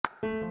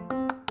Hello!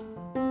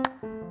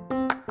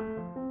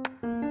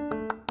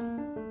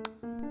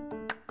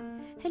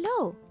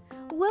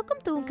 Welcome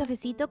to Un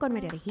Cafecito con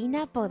Maria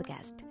Regina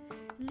podcast.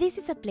 This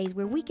is a place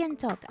where we can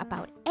talk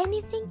about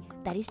anything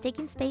that is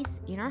taking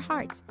space in our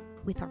hearts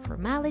with our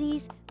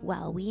formalities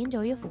while we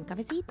enjoy un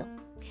cafecito.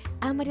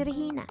 I'm Maria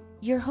Regina,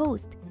 your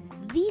host.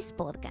 This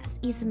podcast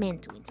is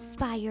meant to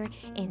inspire,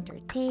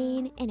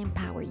 entertain, and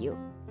empower you.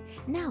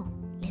 Now,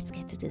 let's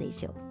get to today's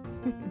show.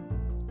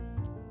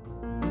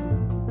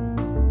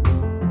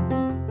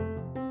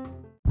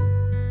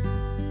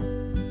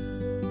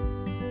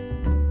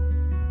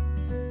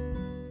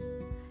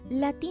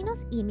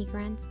 Latinos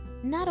immigrants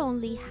not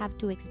only have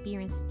to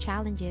experience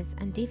challenges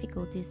and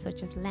difficulties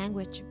such as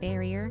language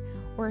barrier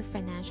or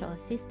financial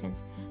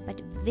assistance,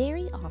 but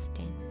very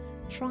often,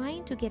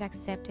 trying to get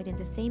accepted in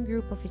the same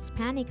group of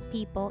Hispanic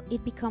people,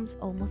 it becomes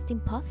almost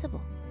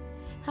impossible.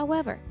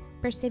 However,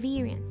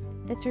 perseverance,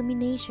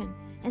 determination,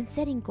 and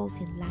setting goals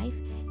in life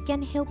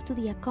can help to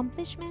the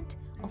accomplishment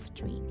of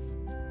dreams.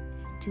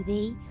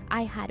 Today,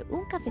 I had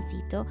un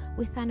cafecito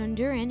with an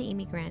Honduran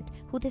immigrant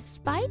who,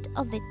 despite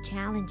of the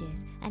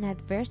challenges and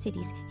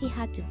adversities he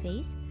had to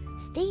face,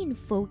 staying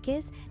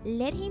focused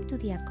led him to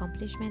the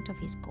accomplishment of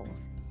his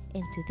goals.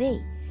 And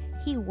today,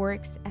 he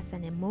works as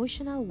an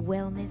emotional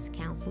wellness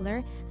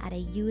counselor at a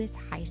U.S.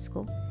 high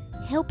school,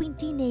 helping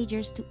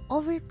teenagers to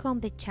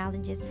overcome the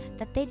challenges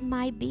that they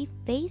might be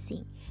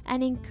facing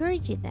and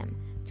encouraging them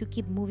to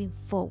keep moving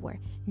forward,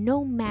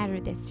 no matter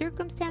the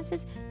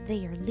circumstances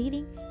they are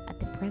living at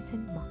the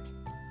present moment.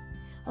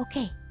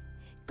 Okay,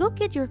 go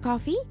get your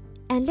coffee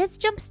and let's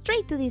jump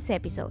straight to this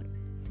episode.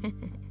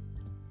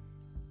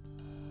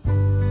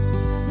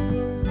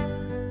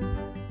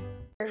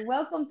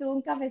 Welcome to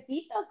Un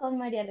Cafecito con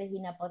Maria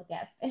Regina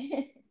podcast.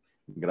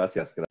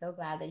 Gracias. So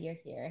glad that you're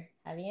here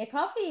having a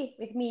coffee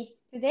with me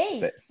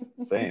today.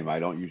 Same. I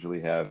don't usually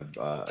have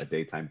a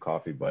daytime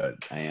coffee, but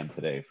I am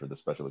today for the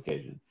special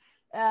occasion.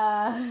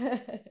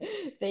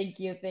 Thank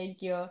you.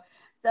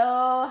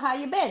 So, how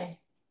you been?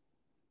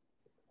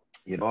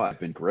 I've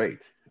been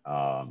great.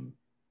 Working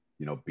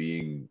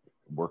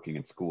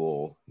in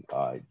school,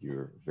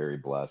 you're very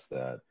blessed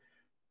that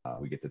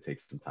we get to take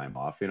some time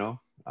off,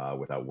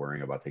 without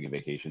worrying about taking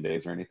vacation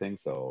days or anything.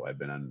 So I've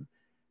been on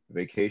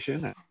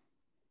vacation,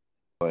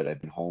 but I've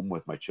been home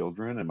with my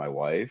children and my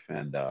wife,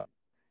 and I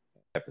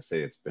have to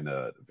say it's been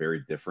a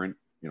very different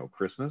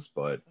Christmas,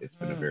 but it's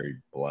been a very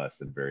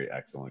blessed and very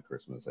excellent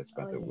Christmas. I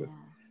spent it with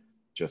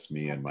just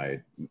me and my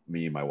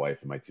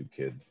wife and my two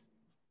kids.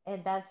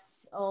 And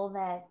that's all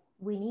that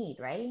we need,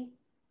 right?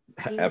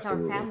 Be with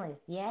Absolutely. our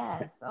families.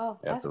 Yes. Oh,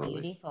 that's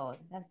Absolutely. beautiful.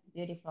 That's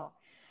beautiful.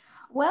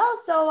 Well,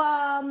 so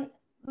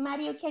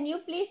Mario, can you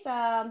please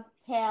tell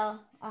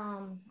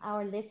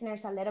our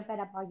listeners a little bit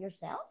about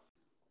yourself?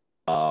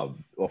 Well,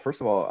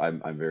 first of all,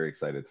 I'm very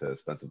excited to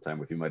spend some time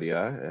with you,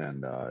 Maria,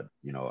 and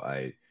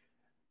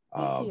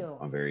Thank you.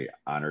 I'm very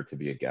honored to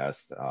be a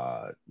guest.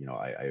 I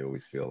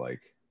always feel like,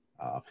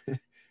 I'm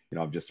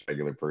just a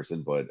regular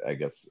person, but I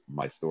guess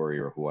my story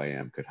or who I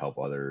am could help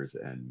others.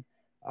 And,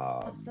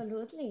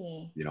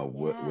 Absolutely.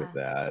 with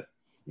that,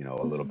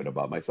 a little bit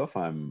about myself.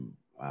 I'm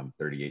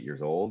 38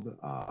 years old.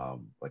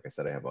 Like I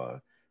said, I have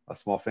a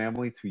small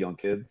family, two young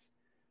kids.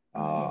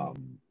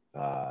 I'm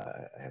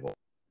an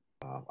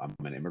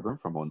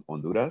immigrant from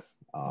Honduras.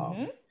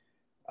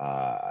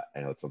 I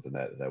know it's something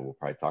that we'll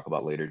probably talk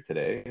about later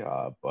today,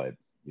 but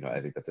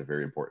I think that's a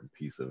very important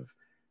piece of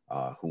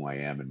who I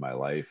am in my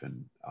life.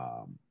 And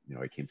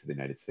I came to the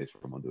United States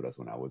from Honduras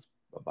when I was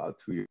about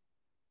 2 years.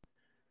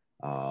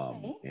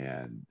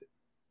 And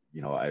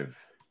I've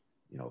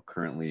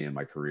currently in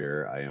my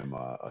career, I am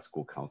a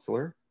school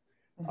counselor.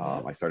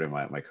 I started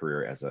my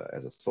career as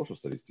a social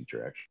studies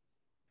teacher, actually.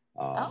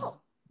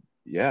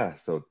 Yeah,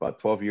 so about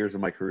 12 years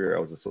of my career, I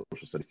was a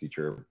social studies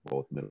teacher,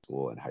 both middle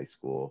school and high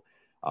school.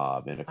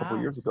 And a couple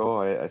of years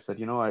ago, I said,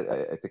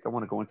 I think I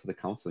want to go into the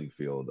counseling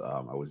field.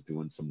 I was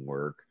doing some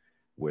work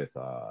with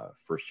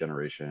first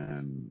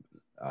generation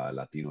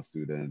Latino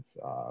students,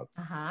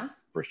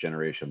 first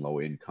generation low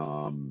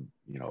income,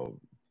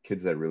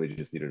 kids that really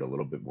just needed a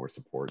little bit more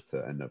support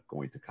to end up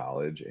going to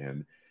college.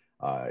 And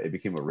it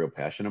became a real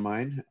passion of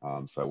mine.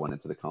 So I went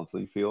into the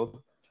counseling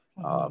field.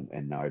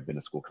 And now I've been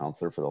a school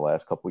counselor for the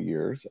last couple of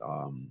years.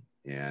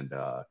 And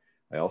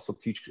I also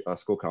teach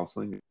school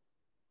counseling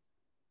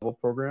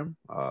program.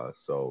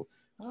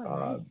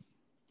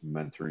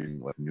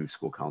 Mentoring like new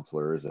school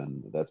counselors,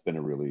 and that's been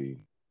a really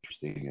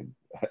interesting and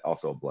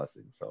also a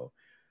blessing. So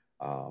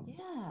I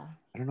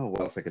don't know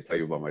what else I could tell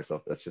you about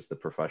myself. That's just the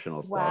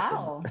professional stuff.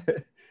 Wow.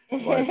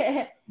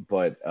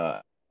 But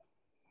a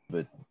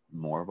bit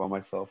more about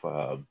myself.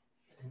 Wow,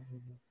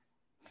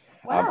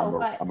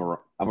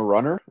 I'm a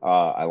runner.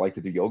 I like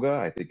to do yoga.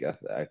 I think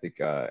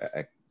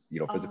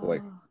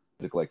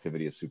physical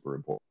activity is super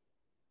important.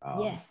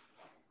 Yes,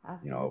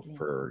 absolutely.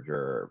 For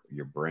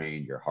your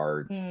brain, your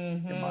heart,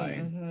 your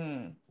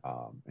mind,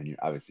 and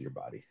obviously your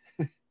body.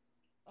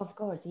 Of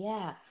course,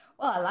 yeah.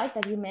 Well, I like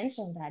that you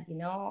mentioned that,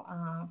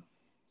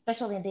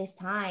 especially in this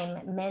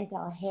time,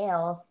 mental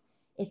health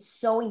It's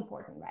so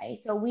important,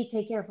 right? So we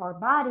take care of our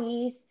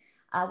bodies,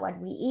 what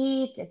we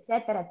eat,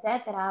 etc.,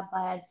 etc.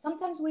 But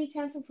sometimes we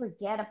tend to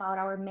forget about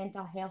our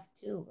mental health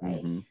too,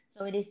 right? Hmm.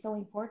 So it is so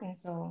important.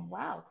 So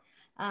wow,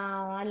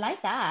 I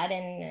like that,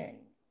 and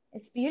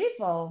it's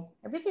beautiful.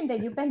 Everything that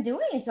you've been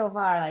doing so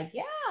far, like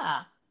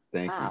yeah,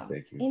 Thank you, wow,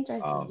 thank you.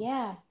 interesting.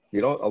 Yeah.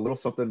 A little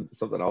something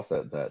else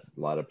that a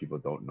lot of people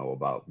don't know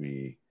about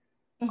me,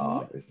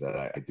 Mm-hmm. is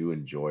that I do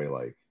enjoy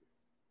like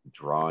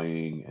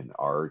drawing and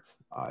art.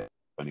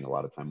 Spending a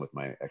lot of time with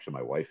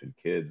my wife and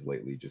kids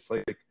lately, just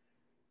like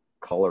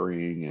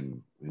coloring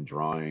and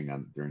drawing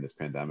on during this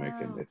pandemic,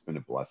 and Wow. it's been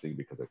a blessing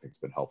because I think it's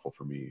been helpful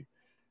for me,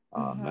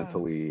 Mm-hmm.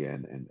 mentally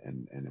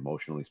and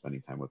emotionally,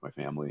 spending time with my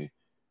family.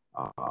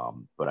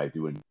 But I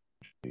do enjoy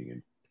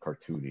and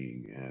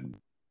cartooning and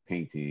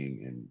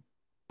painting and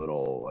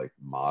little like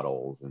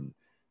models, and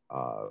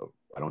uh,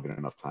 I don't get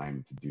enough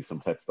time to do some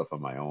of that stuff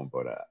on my own,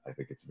 but I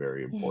think it's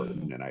very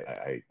important, and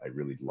I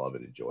really love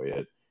and enjoy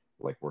it.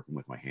 Like working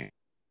with my hands,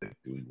 like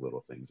doing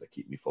little things that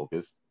keep me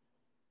focused.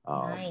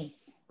 Um,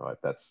 Nice. but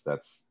that's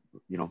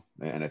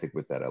and I think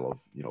with that I love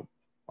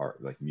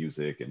art, like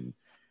music, and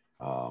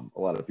a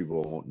lot of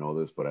people won't know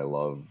this, but I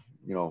love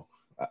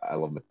I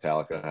love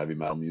Metallica, heavy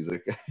metal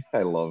music.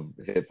 I love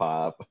hip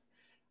hop.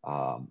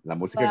 Wow.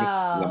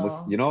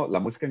 La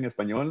música en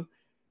español.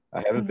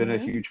 I haven't been a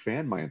Mm-hmm. huge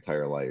fan my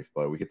entire life,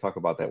 but we could talk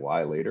about that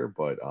why later.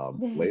 But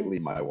lately,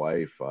 my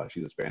wife,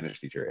 she's a Spanish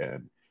teacher,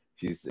 and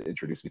she's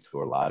introduced me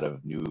to a lot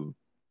of new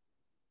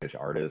Spanish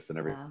artists and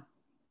everything.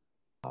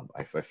 Wow.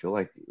 I feel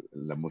like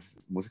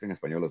música en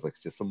español is like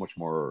just so much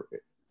more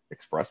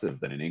expressive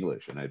than in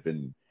English, and I've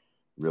been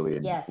really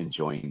Yes,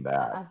 enjoying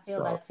that. I feel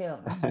So, that too.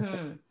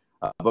 Mm-hmm.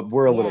 but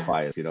we're a little Yeah.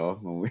 biased,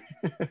 when we.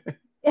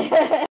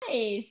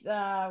 Nice.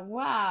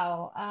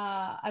 Wow.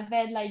 I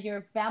bet like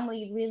your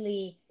family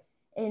really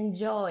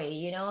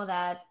enjoy,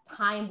 that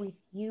time with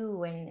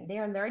you, and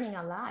they're learning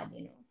a lot,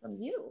 from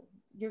you,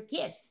 your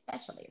kids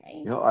especially,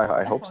 right?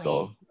 I hope so.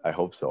 Definitely. I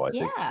hope so. I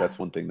think Yeah. that's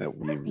one thing that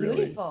we That's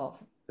really. beautiful.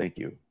 Thank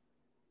you.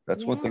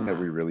 That's one thing that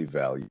we Yeah. really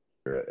value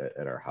here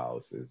at our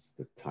house is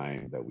the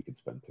time that we can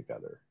spend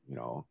together.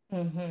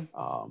 Mm-hmm.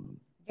 Um,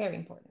 Very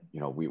important.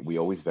 we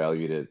always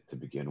valued it to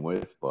begin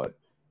with, but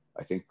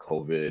I think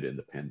COVID and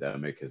the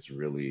pandemic has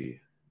really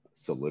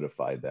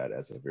solidified that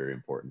as a very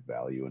important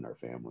value in our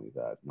family.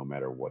 That no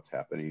matter what's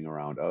happening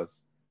around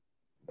us,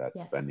 that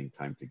Yes. spending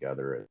time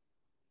together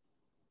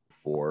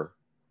for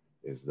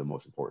is the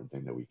most important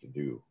thing that we can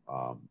do,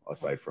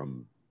 aside Yes.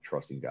 from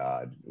trusting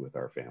God with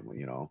our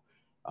family.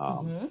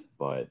 Um, Mm-hmm.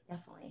 but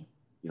Definitely.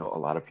 a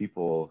lot of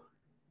people,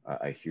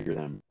 I hear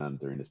them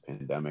during this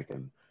pandemic,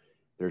 and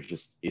they're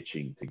just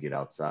itching to get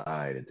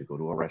outside and to go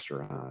to a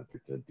restaurant or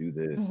to do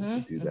this and to Mm-hmm.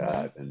 do Mm-hmm.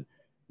 that. And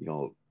you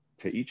know,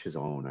 to each his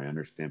own. I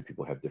understand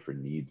people have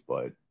different needs,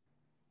 but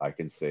I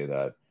can say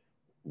that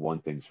one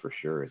thing's for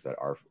sure is that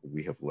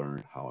we have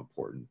learned how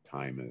important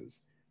time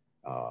is.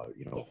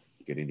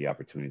 Yes. Getting the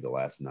opportunity the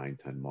last 9,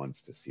 10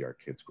 months to see our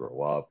kids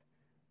grow up,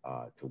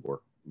 to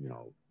work,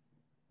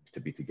 to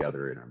be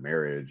together in our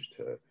marriage,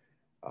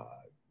 uh,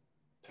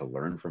 to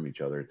learn from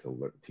each other,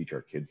 to teach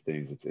our kids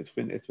things. It's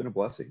been a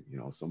blessing.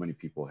 So many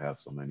people have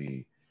so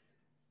many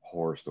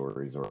horror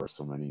stories or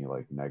so many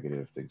like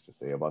negative things to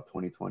say about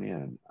 2020,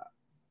 and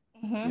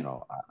Mm-hmm.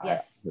 I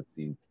Yes. have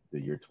seen the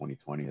year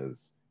 2020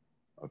 as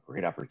a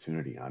great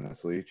opportunity.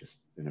 Honestly,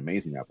 just an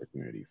amazing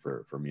opportunity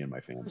for me and my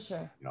family. For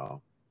sure. You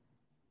know.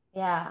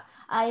 Yeah.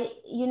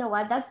 You know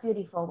what? That's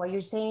beautiful what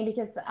you're saying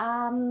because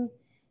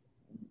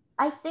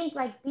I think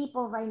like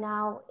people right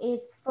now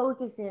is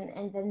focusing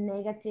on the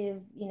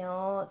negative,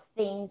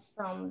 things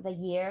from the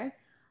year,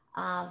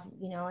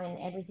 and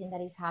everything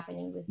that is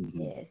happening with Hmm.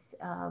 this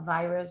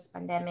virus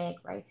pandemic,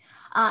 right?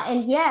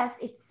 And yes,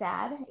 it's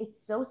sad.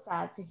 It's so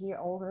sad to hear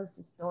all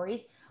those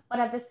stories. But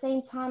at the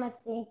same time, I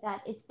think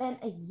that it's been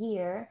a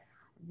year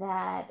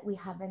that we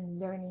have been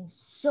learning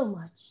so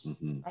much,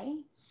 Hmm. right?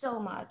 So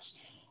much.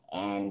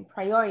 And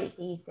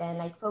priorities and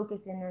like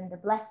focusing on the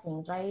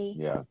blessings, right?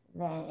 Yeah.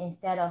 Then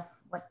instead of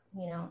what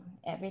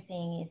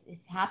everything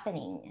is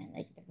happening and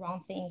like the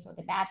wrong things or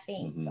the bad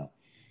things. Hmm. So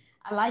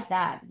I like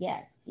that.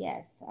 Yes,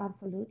 yes,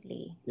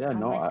 absolutely, Yeah. I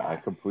No, like I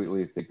that.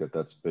 completely think that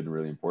that's been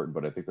really important.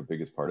 But I think the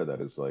biggest part of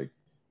that is like,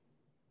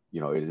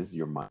 it is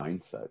your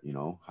mindset.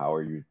 How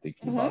are you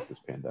thinking Mm-hmm. about this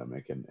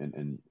pandemic?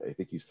 And I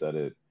think you said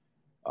it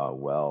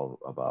well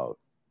about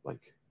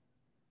like,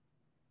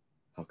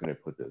 how can I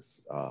put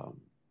this?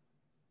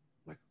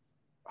 Like,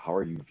 how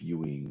are you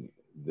viewing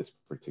this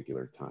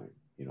particular time?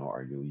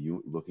 Are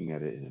you looking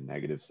at it in a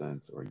negative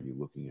sense, or are you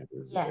looking at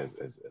it Yes.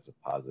 as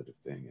a positive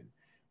thing?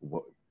 And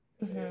what,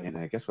 Mm-hmm. and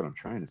I guess what I'm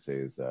trying to say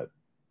is that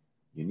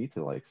you need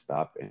to like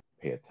stop and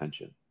pay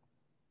attention.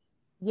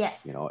 Yes.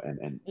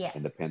 And the Yes.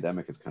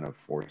 pandemic has kind of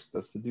forced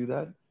us to do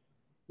that.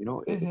 It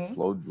Mm-hmm.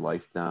 slowed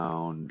life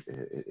down.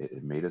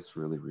 It made us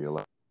really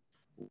realize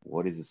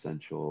what is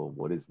essential,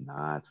 what is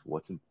not,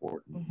 what's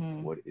important,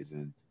 Mm-hmm. what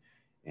isn't.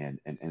 And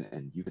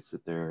you could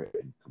sit there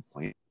and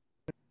complain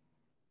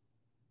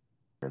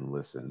and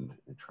listen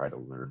and try to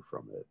learn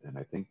from it. And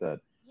I think that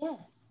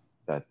Yes.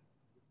 that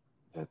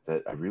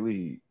that I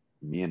really,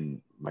 me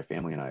and my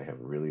family and I have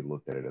really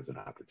looked at it as an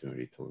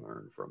opportunity to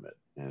learn from it.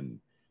 And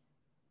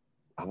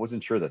I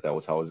wasn't sure that that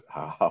was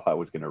how I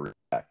was going to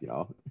react, you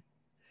know,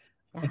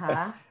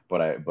 Uh-huh.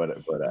 but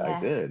I Yeah.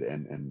 did.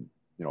 And,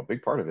 you know, a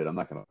big part of it, I'm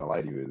not going to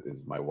lie to you,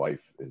 is my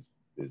wife is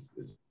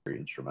very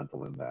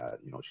instrumental in that.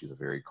 You know, she's a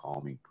very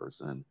calming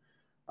person.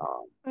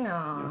 Um,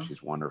 you know, No.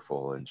 she's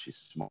wonderful and she's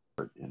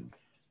smart and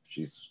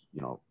she's,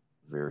 you know,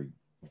 very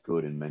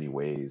good in many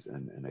ways.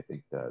 And I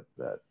think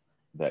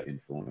that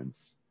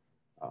influence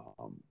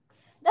um,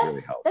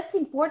 really helped. That's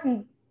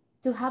important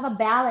to have a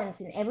balance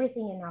in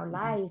everything in our Hmm.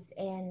 lives.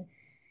 And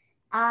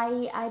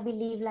I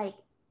believe like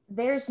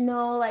there's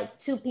no like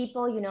two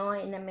people,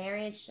 in a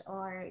marriage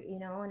or,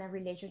 in a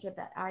relationship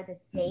that are the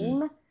Hmm.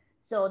 same.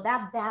 So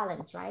that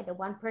balance, right? The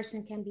one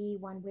person can be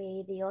one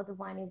way, the other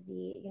one is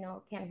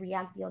can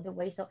react the other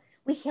way. So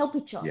we help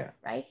each other,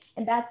 Yeah. right?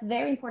 And that's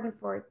very important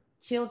for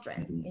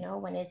children, Hmm.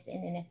 when it's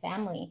in a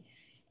family.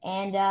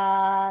 And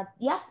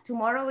yeah,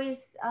 tomorrow is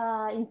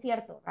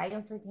incierto, right?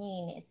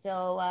 Uncertain.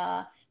 So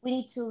we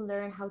need to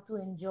learn how to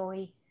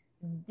enjoy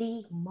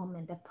the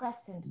moment, the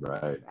present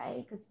moment, Right.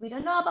 right? Because we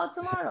don't know about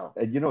tomorrow,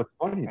 And you know, it's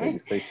funny that you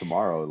right? say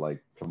tomorrow.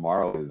 Like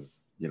tomorrow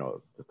is, you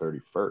know, the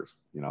 31st.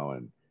 You know,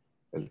 and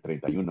el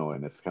 31,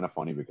 and it's kind of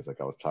funny because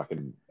like I was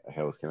having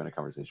a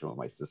conversation with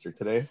my sister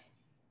today,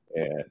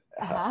 and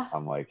Uh-huh.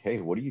 I'm like, hey,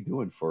 what are you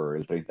doing for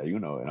el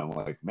 31? And I'm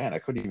like, man, I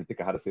couldn't even think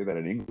of how to say that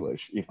in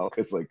English, you know,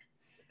 because like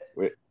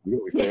we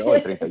always say, oh, el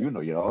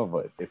 31, you know,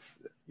 but it's,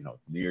 you know,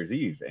 New Year's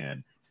Eve.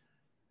 And,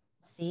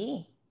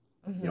 See.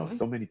 you know, Mm-hmm.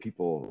 so many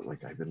people,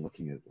 like I've been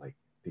looking at like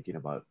thinking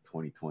about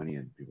 2020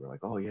 and people are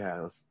like, oh,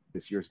 yeah,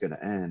 this year's going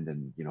to end.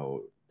 And, you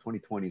know,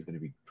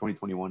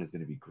 2021 is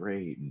going to be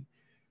great. And,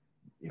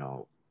 you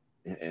know,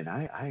 and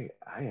I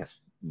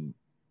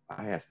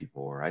ask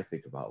people, or I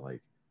think about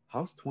like,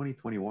 how's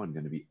 2021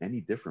 going to be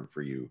any different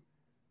for you?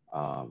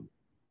 Um,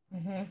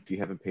 Mm-hmm. if you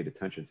haven't paid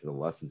attention to the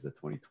lessons that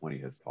 2020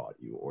 has taught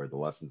you, or the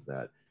lessons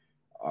that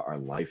our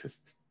life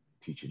is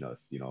teaching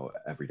us, you know,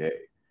 every day.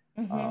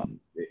 Mm-hmm.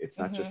 It's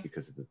not Mm-hmm. just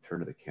because of the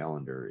turn of the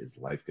calendar is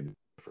life going to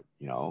be different,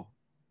 you know,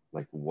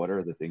 like what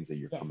are the things that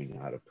you're Yes. coming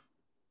out of,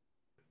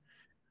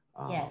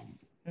 um,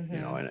 Yes. you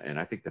know, Mm-hmm. and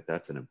I think that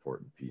that's an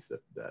important piece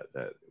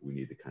that we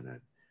need to kind of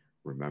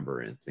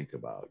remember and think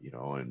about, you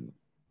know, and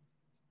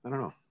I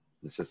don't know,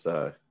 it's just,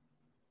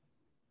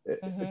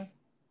 Mm-hmm. it's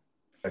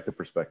like the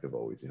perspective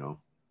always, you know.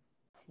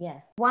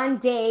 Yes. One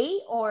day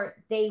or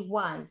day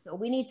one. So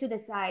we need to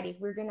decide if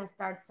we're gonna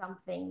start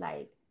something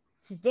like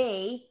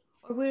today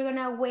or we're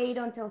gonna wait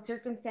until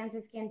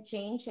circumstances can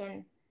change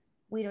and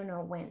we don't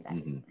know when that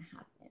is Hmm. gonna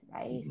happen,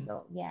 right? Hmm.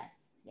 So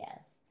yes,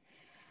 yes.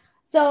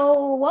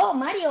 So, well,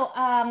 Mario,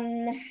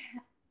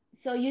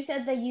 so you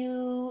said that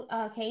you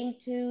came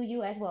to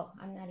US. Well,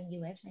 I'm not in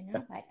US right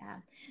now, but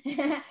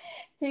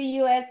to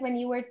US when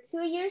you were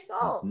 2 years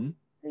old. Hmm.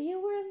 So you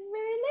were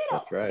very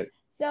little. That's right.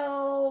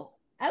 So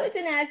I was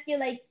gonna ask you,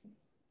 like,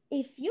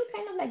 if you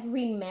kind of like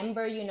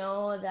remember,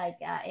 like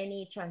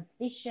any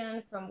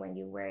transition from when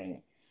you were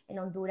in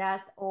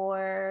Honduras,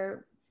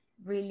 or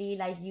really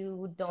like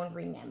you don't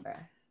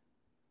remember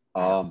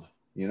at Um, all.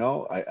 you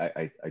know,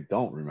 I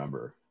don't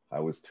remember. I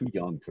was too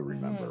young to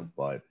remember, Mm-hmm.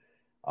 but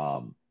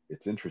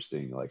it's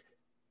interesting. Like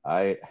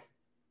I,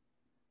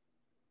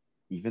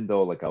 even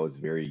though like I was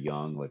very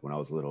young, like when I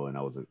was little and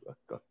I was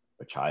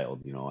a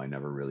child, you know, I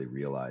never really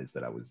realized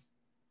that I was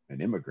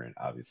an immigrant.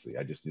 Obviously,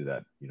 I just knew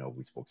that, you know,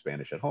 we spoke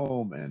Spanish at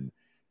home, and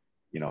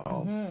you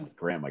know, Mm-hmm.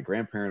 my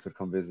grandparents would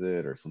come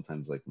visit, or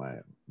sometimes like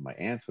my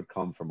aunts would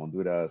come from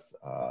Honduras.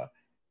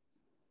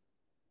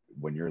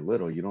 When you're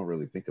little, you don't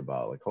really think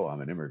about like, oh,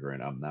 I'm an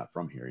immigrant. I'm not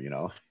from here, you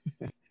know.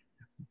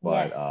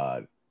 But Yes.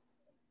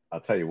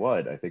 I'll tell you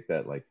what, I think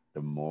that like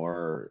the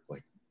more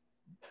like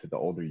the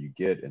older you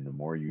get and the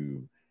more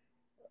you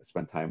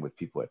spend time with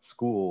people at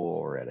school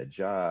or at a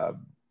job,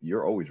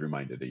 you're always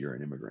reminded that you're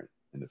an immigrant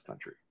in this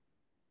country,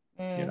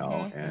 you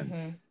know, Mm-hmm. and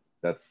Mm-hmm.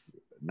 that's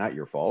not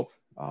your fault.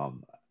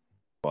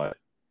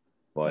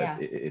 But Yeah.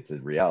 it's a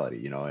reality,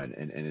 you know, and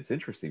it's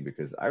interesting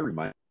because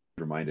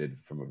reminded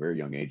from a very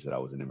young age that I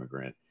was an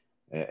immigrant,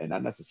 and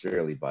not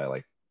necessarily by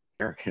like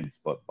Americans,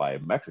 but by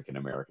Mexican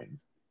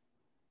Americans.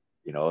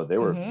 You know, they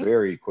were Mm-hmm.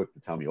 very quick to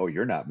tell me, "Oh,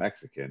 you're not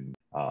Mexican."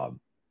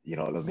 You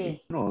know, los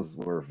See. Mexicanos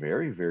were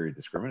very, very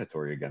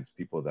discriminatory against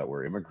people that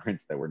were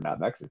immigrants that were not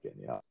Mexican.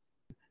 You know,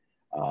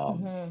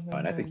 Mm-hmm.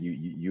 and I think Mm-hmm.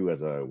 you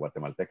as a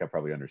Guatemalteca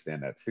probably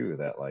understand that too.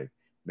 That like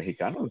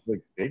Mexicanos,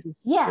 like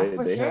Yeah,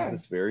 for they have sure.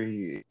 this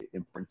very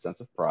important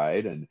sense of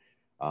pride, and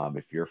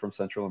if you're from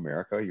Central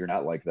America, you're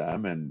not like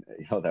them. And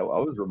you know that I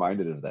was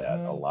reminded of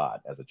that a Mm-hmm.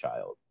 lot as a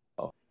child.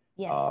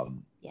 Yes.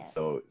 Um,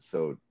 Yes.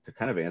 so to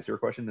kind of answer your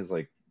question is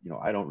like, you know,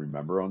 I don't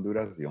remember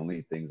Honduras. The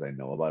only things I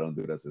know about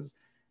Honduras is,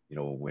 you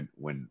know,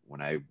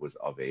 when I was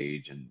of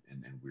age and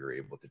we were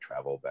able to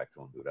travel back to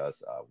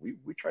Honduras,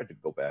 we tried to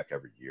go back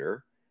every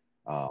year.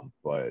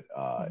 But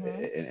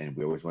Mm-hmm. and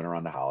we always went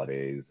around the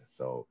holidays.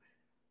 So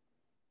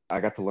I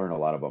got to learn a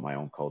lot about my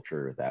own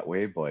culture that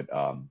way. But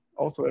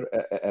also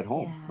at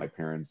home, Yeah. my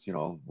parents, you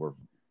know, were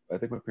I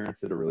think my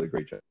parents did a really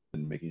great job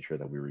in making sure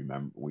that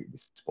we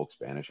spoke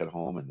Spanish at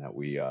home, and that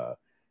we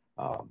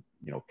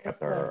kept That's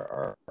good.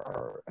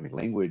 I mean,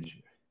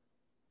 language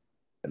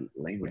The is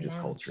language,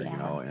 culture,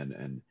 yeah.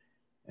 and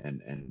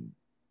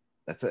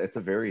it's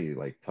a very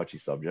like touchy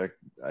subject,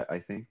 I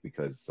think,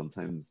 because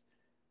sometimes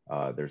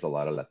there's a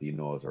lot of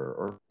Latinos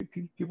or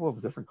people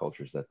of different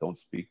cultures that don't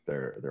speak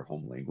their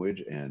home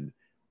language, and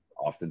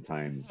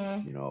oftentimes,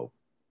 Hmm.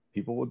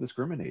 people will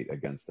discriminate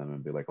against them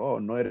and be like, "Oh,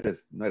 no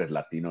eres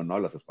Latino, no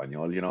hablas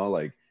español,"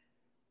 like,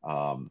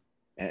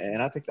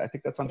 and I think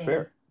that's Sí.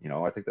 unfair.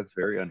 I think that's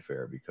very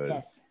unfair because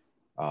Yes.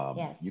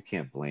 Yes. you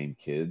can't blame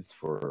kids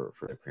for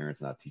their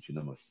parents not teaching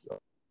them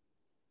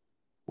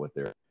what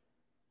their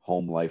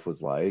home life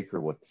was like,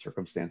 or what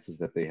circumstances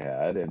that they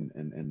had,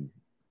 and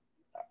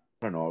I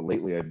don't know.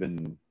 Lately, I've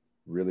been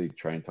really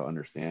trying to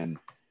understand,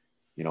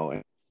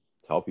 and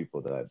tell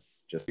people that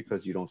just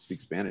because you don't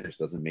speak Spanish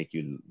doesn't make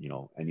you,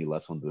 any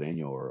less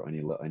Hondureño, or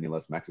any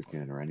less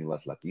Mexican, or any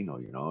less Latino,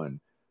 and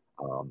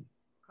um,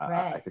 I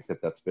Correct. think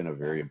that that's been a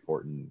very Yes.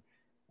 important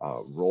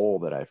role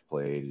that I've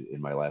played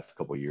in my last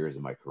couple of years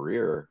in my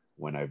career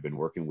when I've been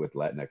working with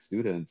Latinx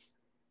students,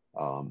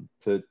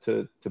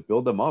 to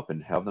build them up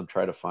and have them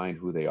try to find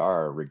who they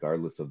are,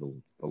 regardless of the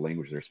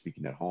language they're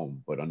speaking at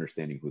home, but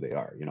understanding who they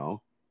are.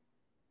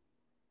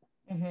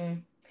 Hmm.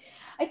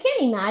 I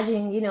can't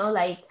imagine,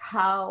 like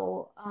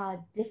how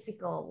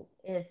difficult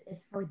it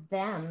is for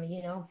them,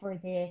 for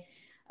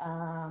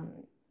um,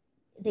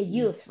 the Mm-hmm.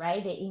 youth,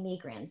 right? The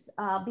immigrants,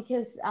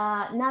 because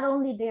not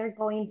only they're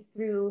going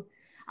through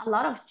a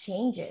lot of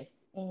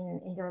changes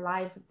in their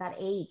lives at that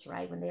age,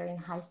 right? When they're in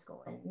high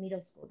school and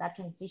middle school, that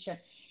transition,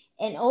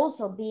 and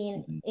also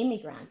being Mm-hmm.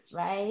 immigrants,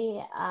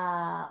 right?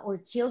 Or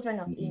children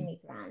of Mm-hmm.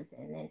 immigrants,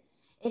 and then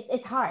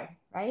it's hard,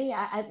 right?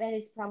 I bet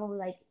it's probably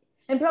like,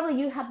 and probably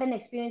you have been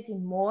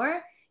experiencing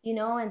more,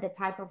 and the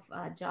type of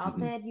job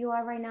Mm-hmm. that you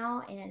are right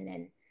now, and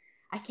then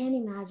I can't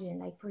imagine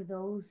like for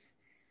those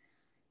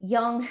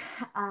young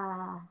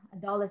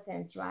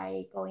adolescents,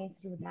 right, going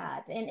through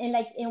that, and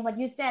like in what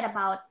you said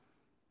about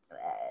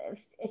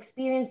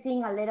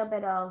experiencing a little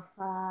bit of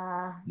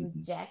Mm-hmm.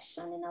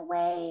 rejection in a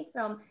way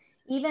from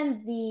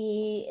even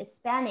the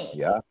Hispanic,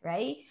 Yeah.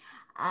 right?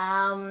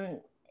 Um,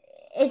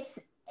 it's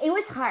it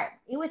was hard.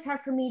 It was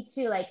hard for me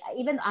too. Like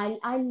even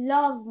I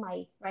love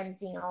my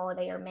friends.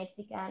 They are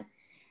Mexican,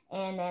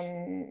 and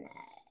then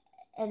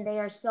and they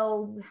are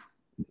so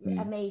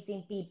Mm-hmm.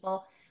 amazing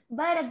people.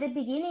 But at the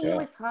beginning, it Yeah.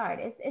 was hard.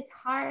 It's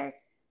hard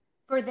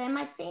for them,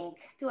 I think,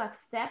 to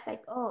accept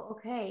like, oh,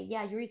 okay,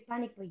 yeah, you're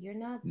Hispanic, but you're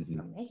not Mm-hmm.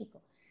 from Mexico,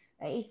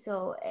 right?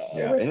 So it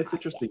Yeah, was and it's hard.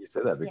 interesting Yes, you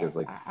say that because, yes,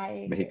 like, I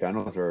agree.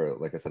 Mexicanos are,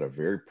 like I said, a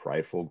very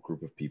prideful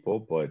group of people,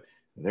 but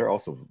they're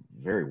also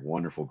a very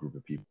wonderful group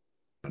of people.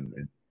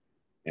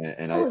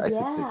 And I, Oh I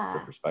think that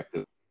their yeah,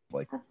 perspective,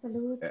 like,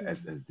 absolutely.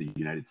 as the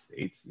United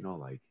States,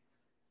 like,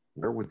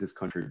 where would this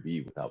country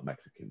be without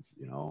Mexicans,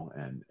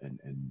 and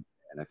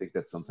I think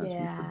that sometimes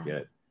we Yeah.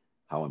 forget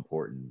how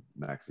important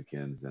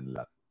Mexicans and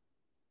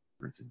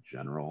Latinos in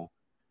general,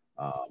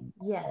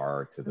 Yes.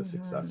 are to the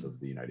success Mm-hmm. of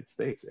the United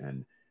States.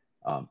 And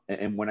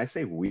when I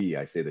say we,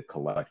 I say the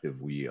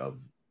collective we of,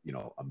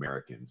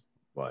 Americans,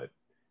 but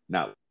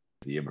not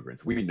the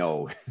immigrants. We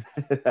know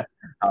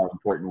how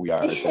important we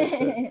are to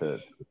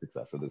the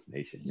success of this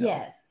nation.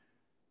 Yes.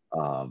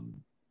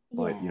 Um,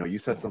 but Yes. you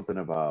said Yes. something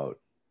about,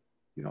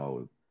 you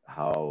know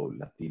how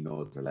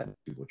Latinos or Latin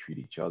people treat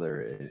each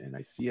other, and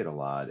I see it a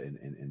lot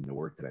in the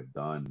work that I've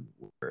done,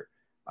 where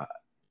uh,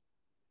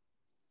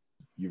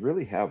 you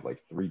really have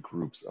like three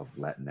groups of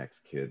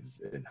Latinx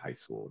kids in high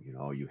school.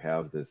 You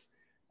have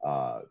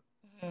uh,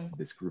 Mm-hmm.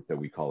 this group that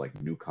we call like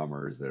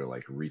newcomers, that are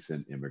like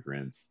recent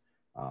immigrants,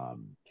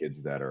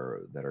 kids that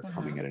are Uh-huh.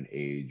 coming at an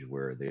age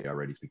where they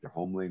already speak their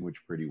home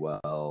language pretty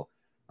well.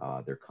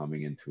 They're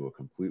coming into a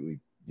completely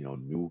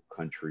new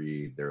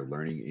country. They're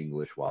learning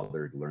English while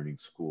they're learning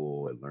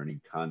school and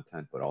learning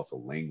content, but also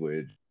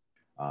language.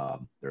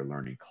 They're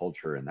learning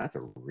culture, and that's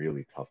a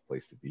really tough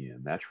place to be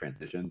in. That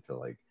transition to,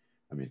 like,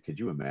 I mean, could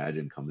you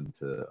imagine coming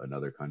to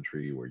another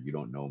country where you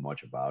don't know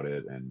much about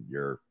it, and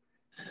you're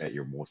at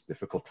your most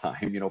difficult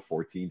time,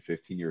 14,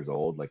 15 years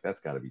old? Like, that's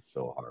got to be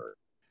so hard.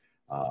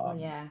 Oh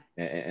yeah.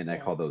 And I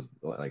Yes. call those,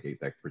 like,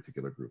 that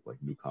particular group, like,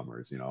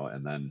 newcomers.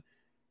 And then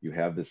you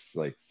have this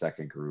like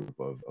second group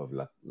of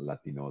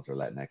Latinos or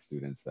Latinx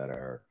students that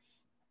are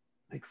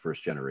like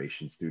first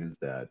generation students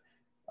that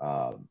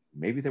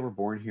maybe they were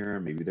born here,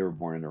 maybe they were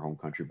born in their home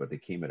country, but they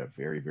came at a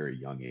very, very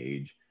young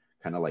age,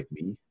 kind of like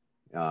me,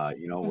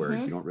 where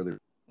Mm-hmm. you don't really,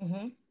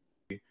 Mm-hmm.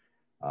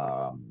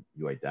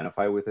 you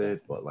identify with Yes.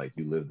 it, but like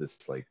you live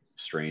this like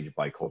strange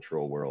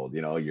bicultural world.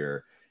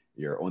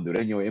 You're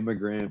Hondureño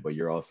immigrant, but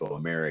you're also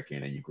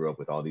American, and you grew up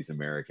with all these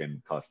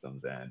American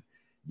customs, and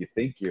you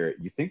think you're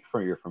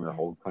from your Yes.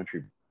 home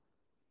country.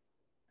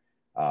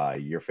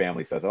 Your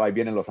family says, "Oh, ahí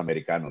vienen los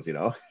americanos."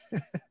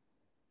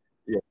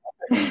 Yeah,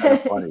 it's kind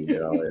of funny,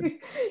 and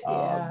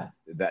Yeah.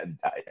 that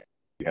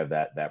you have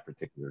that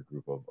particular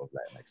group of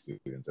Latinx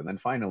students, and then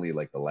finally,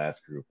 like, the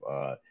last group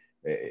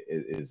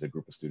is a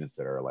group of students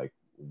that are like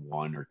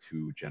one or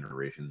two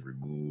generations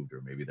removed,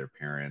 or maybe their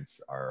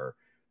parents are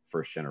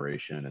first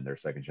generation and they're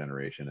second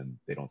generation and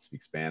they don't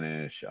speak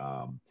Spanish.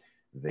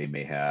 They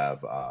may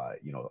have, a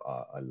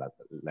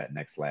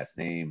Latinx last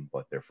name,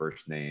 but their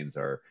first names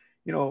are,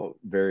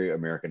 very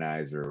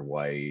Americanized or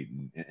white,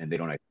 and they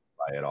don't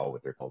identify at all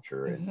with their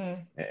culture.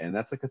 Mm-hmm. And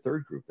that's like a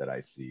third group that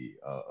I see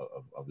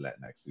of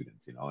Latinx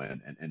students,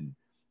 and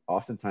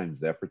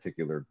oftentimes that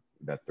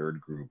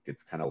third group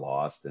gets kind of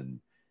lost in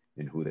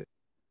who they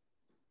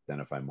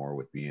identify more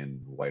with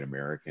being white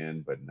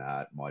American, but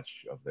not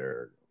much of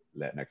their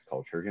Latinx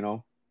culture, and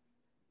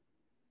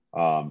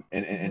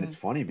Mm-hmm. it's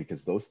funny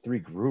because those three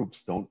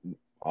groups don't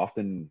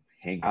often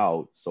hang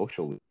out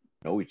socially,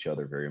 know each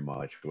other very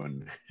much.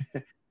 When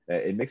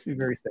it makes me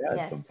very sad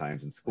Yes.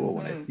 sometimes in school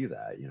when I Mm-hmm. see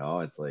that.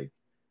 It's like,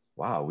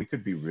 wow, we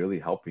could be really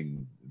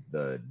helping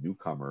the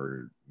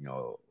newcomer,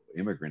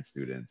 immigrant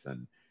students,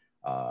 and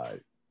uh,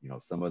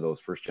 some of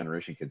those first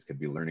generation kids could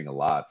be learning a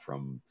lot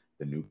from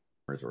the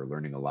newcomers, or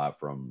learning a lot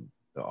from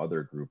the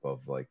other group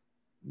of like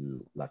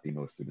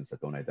Latino students that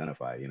don't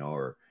identify,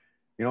 or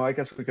I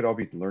guess we could all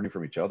be learning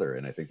from each other.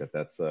 And I think that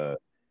that's,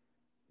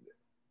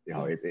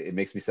 Yes. it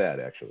makes me sad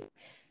actually.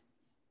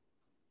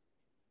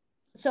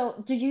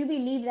 So, do you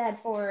believe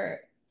that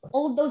for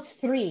all those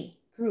three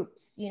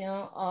groups,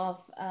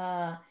 of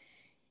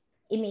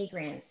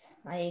immigrants,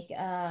 like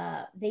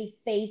they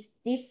face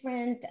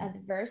different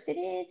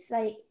adversities,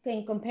 like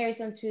in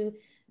comparison to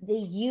the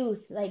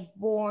youth, like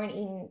born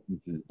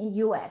Mhm. in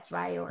US,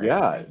 right, or Yeah,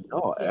 like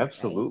no, here, right?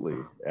 absolutely,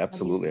 What do you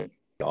absolutely. think?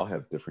 We all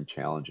have different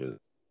challenges,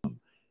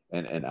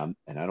 and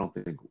I don't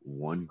think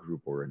one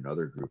group or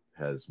another group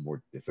has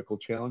more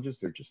difficult challenges.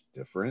 They're just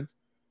different.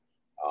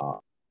 Uh,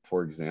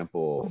 for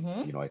example,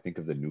 Mm-hmm. I think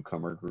of the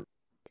newcomer group.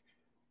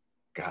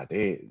 God,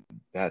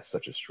 that's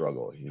such a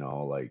struggle.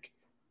 Like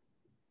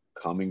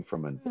coming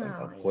from a Oh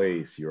yeah.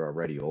 place, you're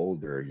already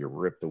older, you're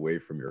ripped away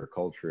from your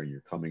culture, and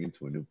you're coming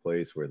into a new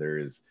place where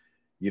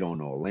you don't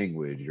know a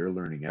language, you're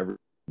learning everything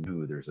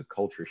new. There's a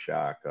culture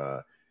shock.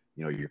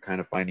 You're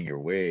kind of finding your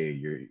way.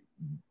 You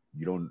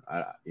don't,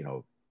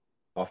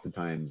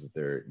 oftentimes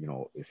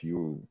if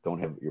you don't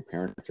have, your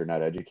parents are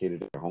not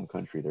educated in their home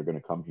country, they're going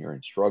to come here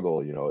and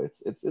struggle.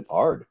 It's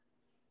hard.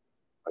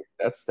 Like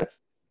that's a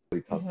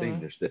really tough thing.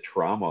 Mm-hmm. There's the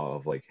trauma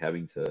of like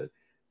having to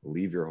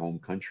leave your home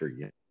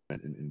country,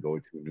 and go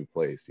to a new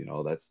place.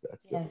 That's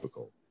Yes.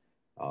 difficult.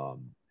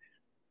 Um,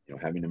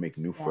 having to make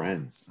new Yeah.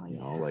 friends. Oh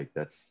yeah. Like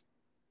that's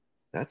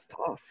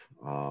tough.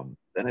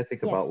 Then I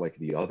think Yes. about like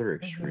the other Mm-hmm.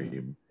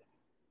 extreme,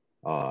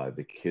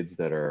 the kids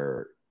that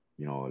are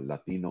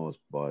Latinos,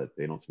 but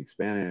they don't speak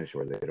Spanish,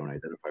 or they don't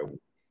identify with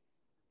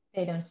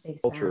They don't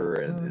speak culture,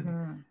 Spanish.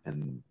 and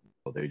Mm-hmm.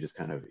 they just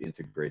kind of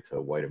integrate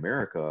to white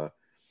America.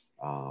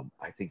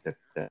 I think that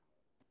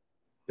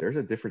there's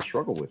a different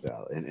struggle with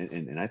that,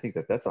 and I think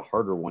that that's a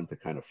harder one to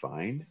kind of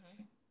find.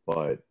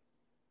 But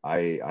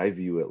I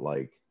view it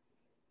like,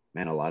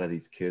 man, a lot of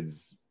these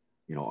kids,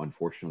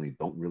 unfortunately,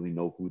 don't really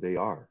know who they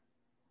are.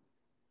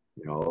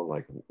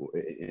 Like,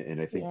 and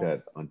I think that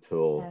Yes.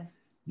 until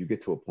Yes. you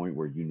get to a point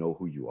where you know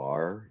who you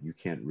are, you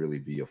can't really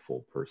be a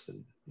full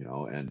person.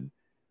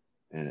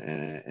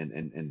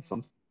 And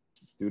some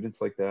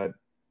students like that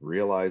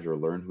realize or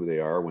learn who they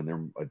are when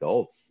they're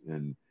adults,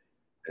 and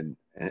and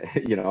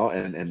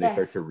they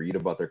start Yes. to read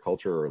about their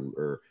culture,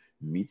 or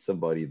meet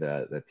somebody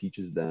that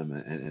teaches them,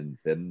 and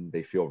then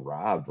they feel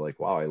robbed, like,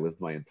 wow, I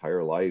lived my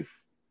entire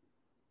life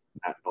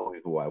not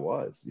knowing who I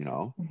was.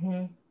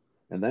 Mm-hmm.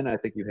 And then I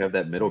think you have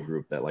that middle Yeah.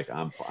 group that, like,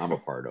 I'm a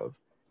part of,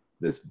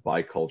 this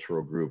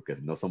bicultural group,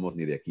 because no somos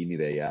ni de aquí ni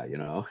de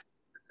allá,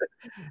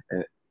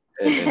 and,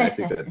 and I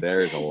think that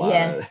there's a lot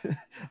Yes. of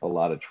a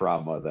lot of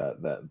trauma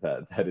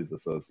that is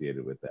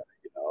associated with that.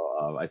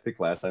 I think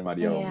last time,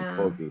 Maria, when we Yeah.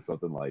 spoke, it was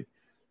something like,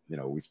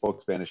 we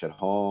spoke Spanish at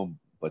home,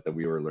 but then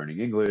we were learning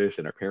English,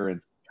 and our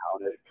parents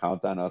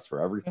count on us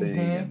for everything.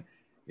 Mm-hmm.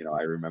 And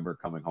I remember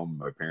coming home,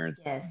 my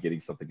parents Yes. getting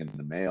something in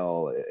the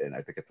mail, and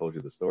I think I told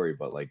you the story,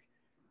 but like,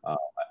 uh,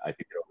 I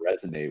think it'll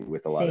resonate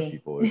with a lot of See.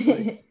 people. Is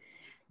like,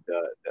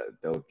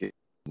 they'll get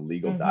a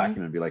legal Mm-hmm.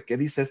 document and be like, ¿Qué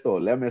dice esto?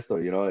 Léame esto,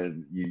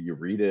 and you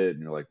read it,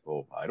 and you're like,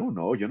 well, I don't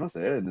know, yo no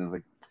sé. And then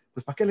like,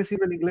 pues, ¿para qué le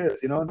sirve el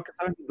inglés? No que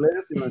saben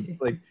inglés, it's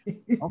just like,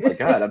 oh my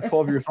God, I'm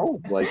 12 years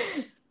old. Like,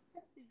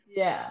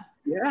 Yeah.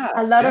 yeah,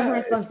 A lot of yeah,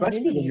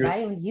 especially when responsibility, you're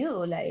right? On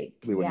you, like,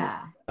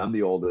 yeah. I'm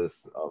the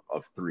oldest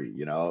of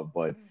three,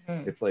 but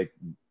Hmm. it's like,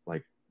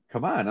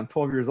 come on, I'm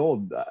 12 years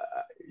old.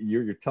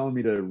 You're telling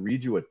me to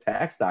read you a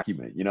tax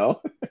document,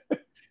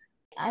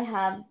 I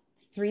have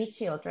three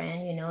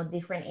children,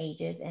 different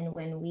ages, and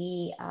when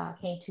we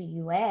came to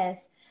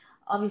US,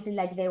 obviously,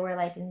 like they were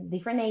like in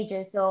different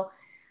ages. So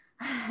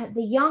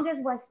the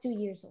youngest was 2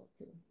 years old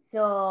too.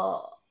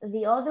 So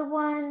the other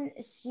one,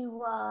 she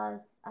was,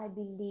 I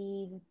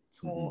believe,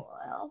 Hmm.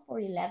 12 or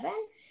 11,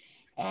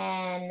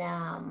 and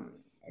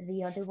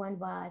the other one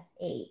was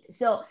 8.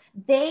 So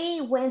they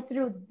went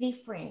through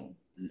different,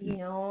 Hmm.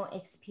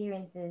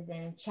 experiences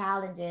and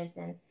challenges,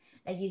 and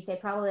like you said,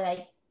 probably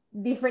like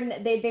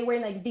different. They were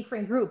in like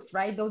different groups,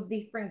 right? Those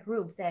different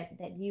groups that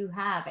you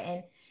have,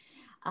 and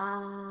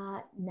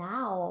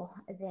Now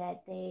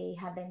that they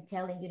have been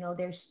telling,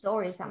 their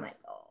stories, I'm like,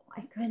 oh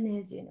my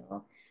goodness,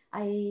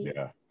 I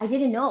Yeah. I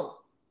didn't know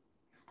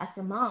as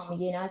a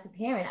mom, as a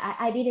parent,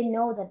 I didn't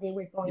know that they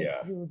were going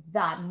Yeah. through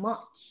that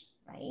much,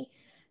 right?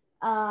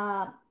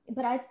 Uh,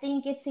 but I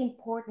think it's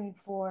important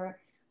for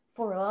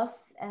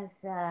us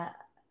as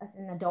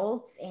an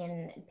adults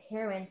and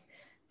parents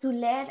to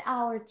let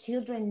our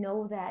children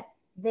know that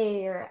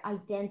their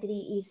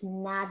identity is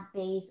not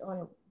based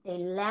on the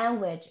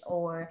language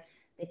or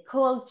the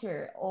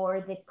culture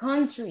or the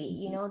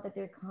country, Mhm. that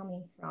they're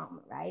coming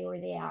from, right? Or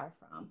they are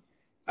from.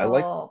 I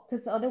like So,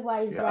 because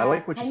otherwise Yeah, I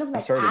like that what you. kind of I'm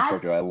like sorry to adds.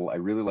 interrupt you. I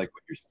really like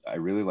what I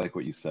really like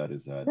what you said.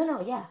 Is that No,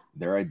 no, yeah,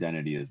 their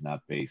identity is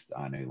not based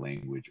on a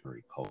language or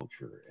a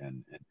culture,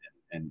 and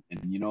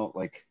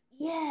like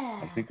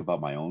I yeah, think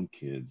about my own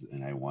kids,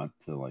 and I want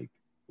to like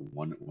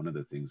one of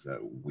the things that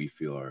we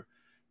feel are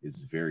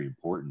is very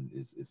important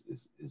is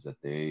that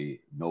they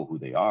know who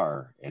they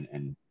are,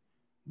 and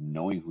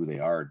knowing who they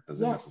are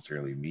doesn't yes,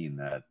 necessarily mean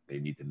that they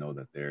need to know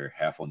that they're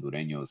half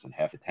Hondureños and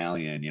half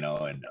Italian,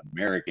 and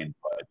American,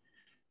 but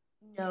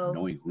no,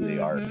 knowing who they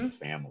are as mm-hmm,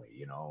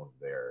 family,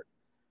 they're,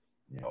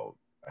 you know,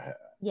 uh,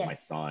 my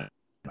yes. son,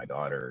 my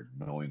daughter,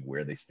 knowing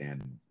where they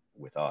stand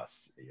with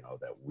us,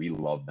 that we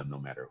love them no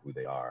matter who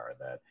they are,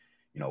 that,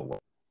 we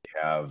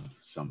have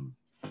some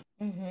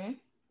Mm-hmm.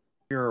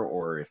 fear,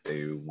 or if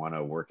they want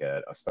to work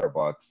at a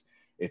Starbucks,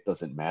 it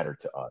doesn't matter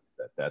to us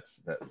that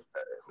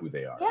who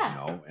they are, Yeah.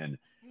 and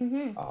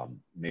Mm-hmm.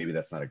 maybe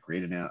that's not a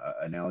great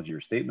analogy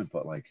or statement,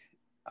 but like,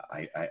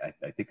 I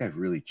think I've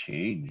really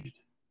changed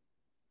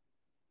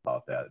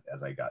about that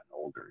as I got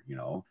older.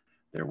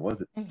 There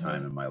was a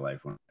time Mm-hmm. in my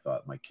life when I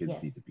thought my kids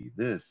Yes. need to be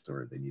this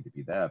or they need to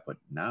be that, but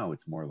now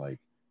it's more like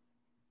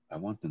I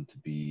want them to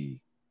be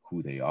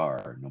who they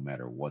are, no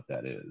matter what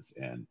that is.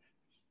 And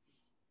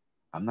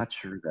I'm not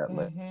sure that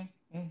like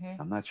Mm-hmm. Mm-hmm.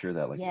 I'm not sure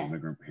that like Yes.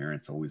 immigrant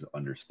parents always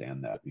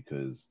understand that,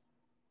 because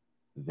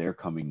they're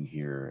coming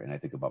here, and I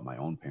think about my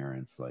own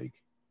parents, like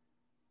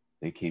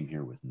they came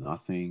here with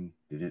nothing,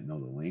 didn't know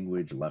the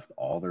language, left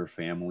all their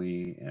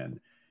family, and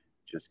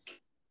just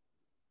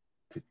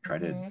to try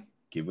to Mm-hmm.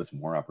 give us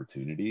more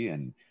opportunity.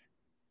 And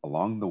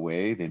along the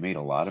way, they made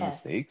a lot of Yes.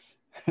 mistakes,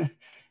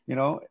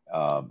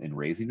 in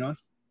raising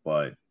us.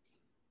 But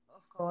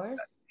Of course.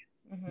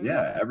 Mm-hmm.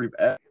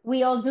 yeah,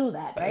 We all do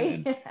that, right?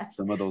 and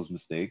some of those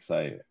mistakes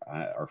I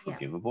are Yeah.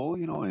 forgivable,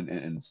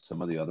 and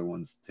some of the other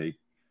ones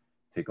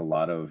take a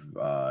lot of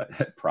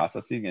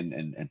processing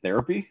and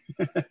therapy,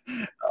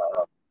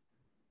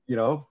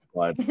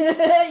 but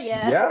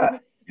Yeah.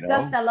 yeah,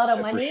 Costs a lot of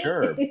for money.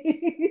 sure.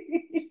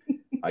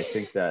 I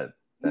think that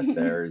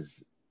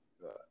there's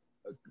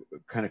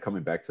kind of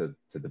coming back to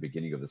the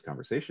beginning of this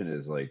conversation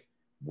is like,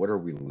 what are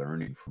we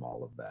learning from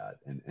all of that?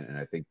 And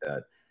I think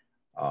that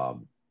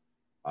um,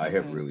 I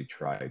have Mm-hmm. really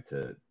tried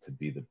to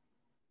be the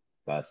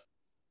best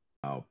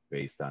now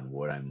based on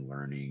what I'm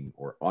learning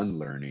or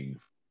unlearning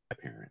from my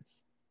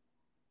parents.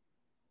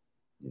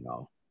 You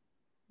know,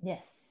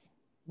 Yes.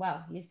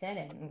 Wow, you said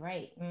it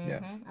right. yeah,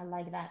 Mm-hmm. I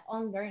like that.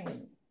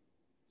 Unlearning,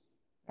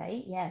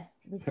 right? Yes,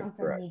 we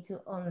sometimes correct. need to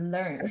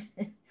unlearn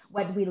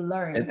what we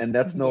learned. And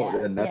that's no, Yeah.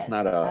 and that's Yes.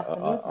 not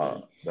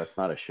Absolutely. that's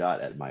not a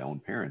shot at my own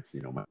parents.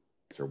 My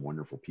parents are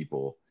wonderful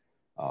people.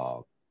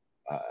 Uh,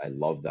 I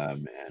love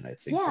them, and I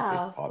think that Yeah.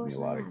 they've Of taught me course a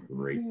lot of not.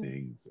 great Mm-hmm.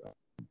 things.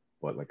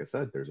 But like I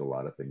said, there's a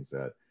lot of things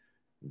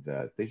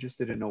that they just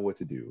didn't know what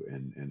to do,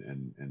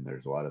 and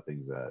there's a lot of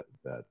things that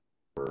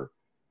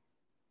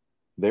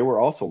they were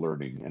also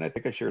learning. And I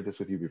think I shared this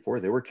with you before.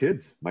 They were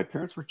kids. My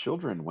parents were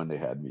children when they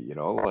had me.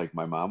 Like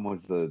my mom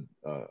was a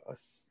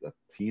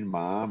teen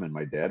mom, and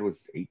my dad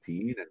was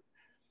 18.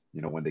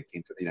 And when they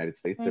came to the United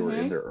States, they were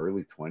in Mm-hmm. their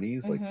early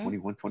 20s, like Mm-hmm.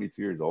 21,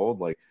 22 years old.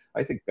 Like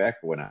I think back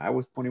when I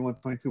was 21,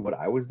 22, what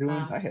I was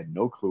doing, Wow. I had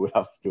no clue what I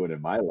was doing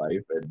in my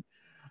life. And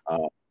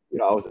uh,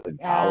 I was in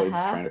college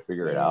Uh-huh. trying to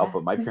figure it out. Yeah.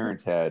 But my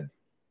parents had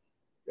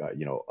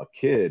a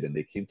kid, and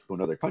they came to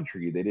another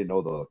country. They didn't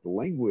know the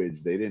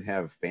language. They didn't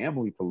have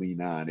family to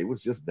lean on. It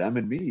was just them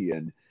and me.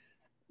 And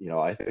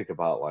I think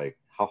about like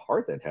how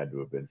hard that had to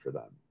have been for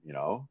them.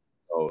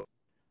 So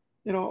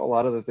a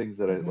lot of the things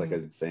that like Mm-hmm.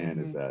 I'm saying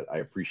is Mm-hmm. that I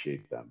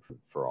appreciate them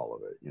for all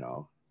of it.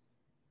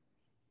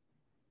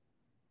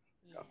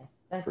 Yes,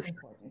 For that's sure.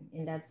 important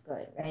and that's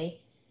good, right?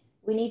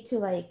 We need to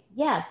like,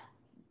 yeah,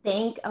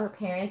 thank our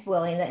parents.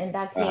 Well, in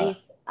that Uh,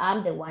 case,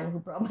 I'm the one who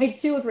brought my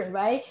children,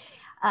 right?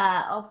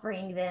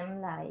 Offering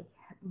them like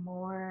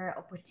more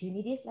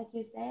opportunities, like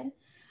you said.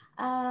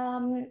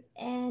 And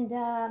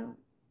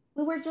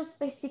we were just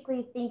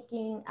basically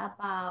thinking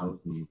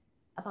mhm.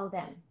 about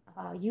them,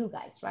 about you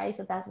guys, right?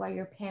 So that's why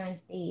your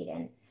parents did,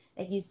 and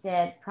like you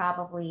said,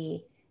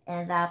 probably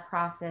in that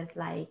process,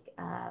 like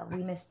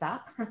we messed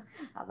up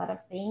a lot of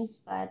things,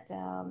 but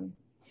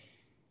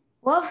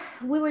well,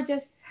 we were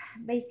just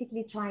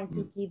basically trying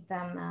to Mm, give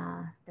them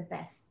the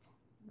best,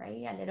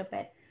 right? A little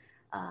bit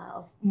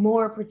of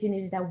more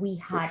opportunities that we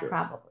for had, sure.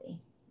 probably,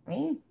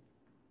 right?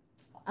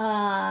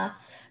 Uh,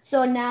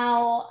 so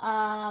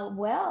now,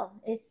 well,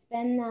 it's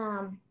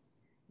been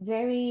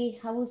very,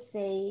 I would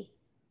say,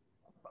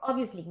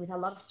 obviously with a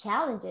lot of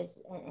challenges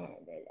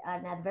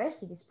and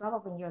adversities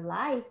probably in your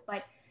life,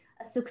 but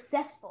a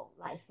successful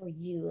life for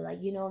you. Like,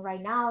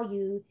 right now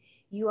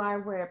you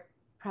are where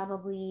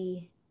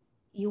probably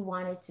you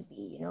wanted to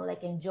be,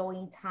 like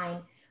enjoying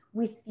time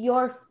with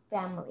your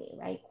family,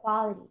 right?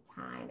 Quality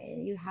time,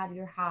 and you have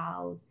your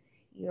house,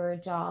 your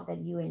job that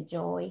you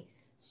enjoy.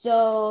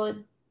 So,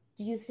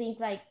 do you think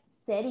like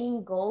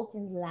setting goals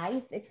in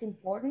life it's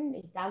important?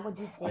 Is that what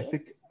you did?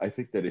 I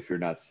think that if you're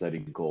not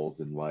setting goals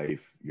in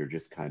life, you're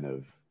just kind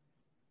of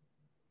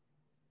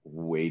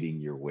wading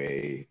your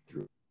way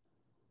through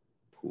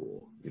a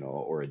pool,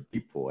 or a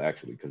deep pool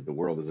actually, because the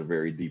world is a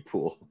very deep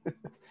pool.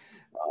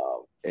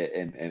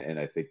 And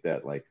I think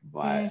that like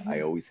I Mm-hmm.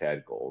 always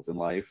had goals in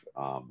life.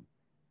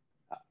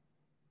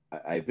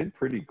 I've been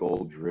pretty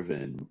goal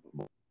driven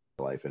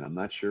life, and I'm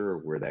not sure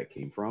where that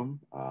came from.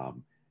 Uh,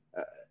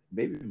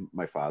 Maybe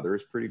my father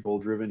is pretty goal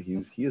driven. He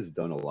has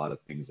done a lot of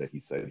things that he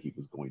said he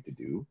was going to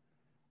do.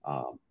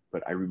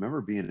 But I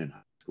remember being in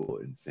high school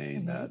and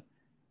saying Mm-hmm. that,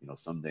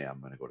 someday I'm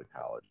going to go to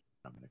college.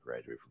 I'm going to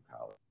graduate from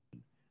college.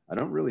 I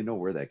don't really know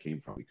where that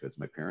came from because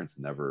my parents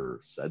never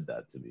said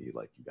that to me,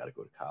 like, you got to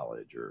go to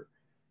college. Or,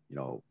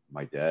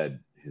 my dad,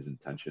 his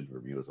intention for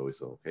me was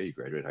always, okay, you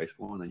graduate high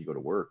school and then you go to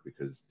work,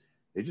 because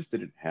they just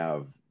didn't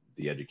have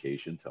the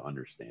education to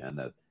understand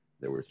that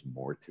there was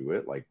more to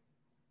it. Like,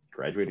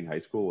 graduating high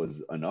school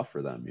was enough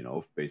for them,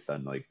 based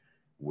on like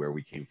where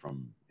we came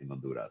from in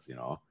Honduras.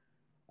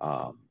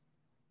 Um,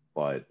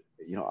 but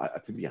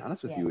to be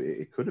honest with you, Yes.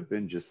 it could have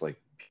been just like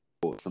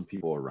some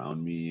people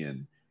around me,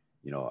 and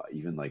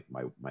even like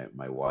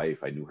my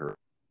wife. I knew her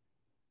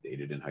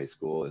dated in high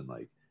school, and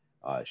like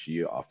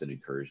she often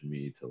encouraged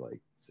me to like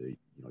say,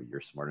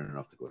 you're smart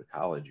enough to go to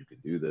college, you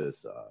could do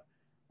this.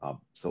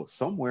 So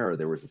somewhere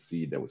there was a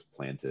seed that was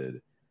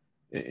planted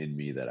in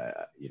me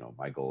that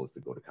my goal is to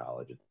go to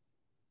college,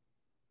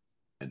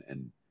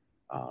 and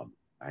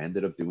I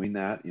ended up doing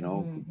that,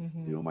 Mm-hmm.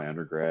 Mm-hmm. doing my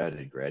undergrad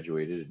and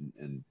graduated,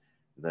 and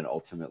then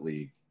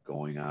ultimately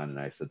going on. And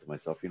I said to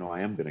myself,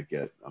 I am going to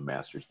get a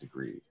master's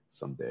degree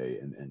someday.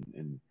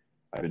 And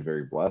I've been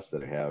very blessed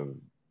that I have,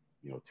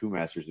 two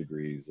master's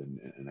degrees,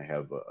 and I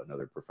have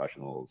another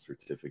professional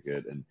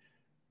certificate. And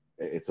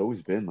it's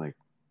always been like,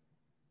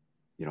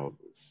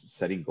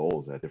 setting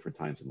goals at different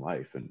times in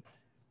life. And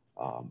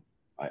um,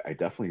 I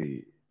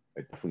definitely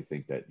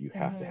think that you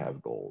have to Mm-hmm.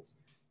 have goals.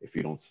 If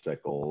you don't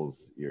set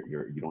goals,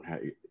 you don't have,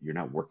 you're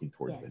not working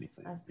towards Yes,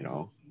 anything,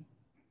 absolutely.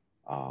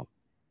 Um,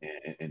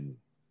 and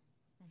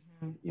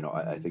Mm-hmm.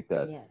 I Mm-hmm. think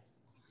that Yes.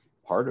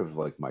 part of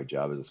like my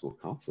job as a school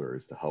counselor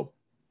is to help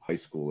high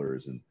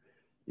schoolers and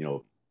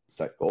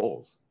set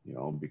goals,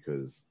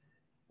 because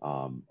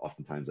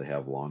oftentimes I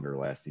have longer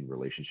lasting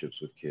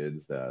relationships with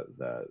kids that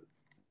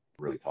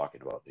really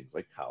talking about things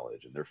like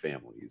college and their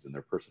families and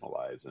their personal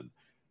lives. And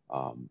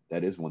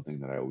that is one thing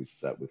that I always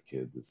set with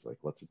kids is like,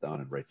 let's sit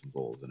down and write some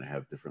goals. And I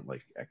have different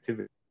like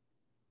activities.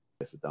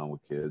 I sit down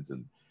with kids,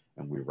 and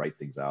we write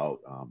things out.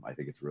 I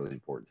think it's really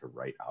important to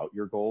write out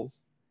your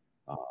goals,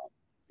 uh,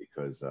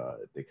 because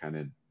they kind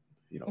of,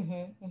 you know,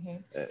 Mm-hmm. Mm-hmm.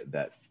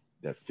 that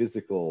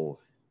physical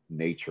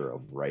nature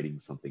of writing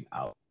something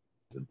out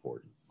is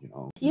important.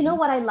 You know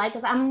what I like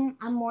is I'm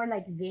more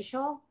like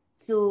visual,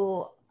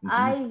 so Hmm.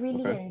 I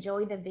really Okay.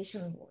 enjoy the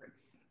vision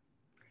boards,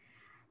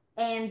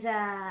 and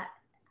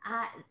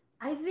I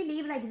I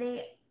believe like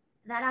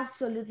that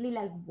absolutely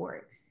like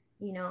works.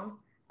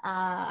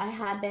 I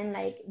have been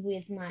like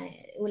with my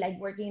like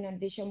working on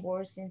vision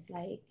boards since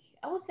like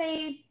I would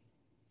say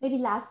maybe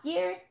last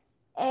year,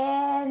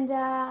 and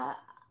a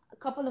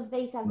couple of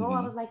days ago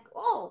I Hmm. was like,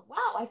 oh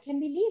wow, I can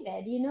believe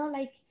it.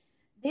 Like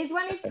this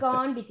one is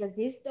gone because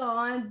it's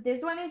done.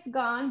 This one is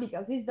gone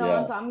because it's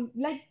done. Yeah. So I'm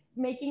like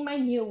making my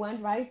new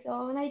one, right? So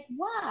I'm like,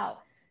 wow.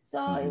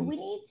 So Hmm. we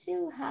need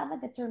to have a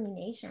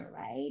determination,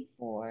 right,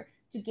 for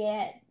to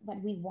get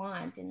what we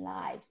want in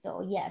life.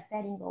 So yeah,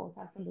 setting goals,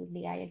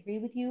 absolutely. I agree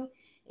with you.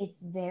 It's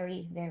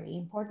very, very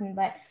important.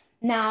 But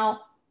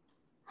now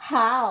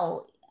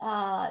how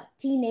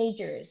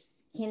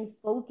teenagers can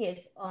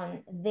focus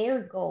on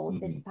their goals Hmm.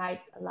 despite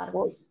a lot of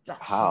Well,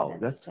 distractions how?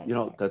 that they That's, can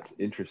get, that's right?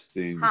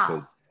 interesting How?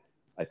 because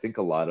I think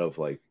a lot of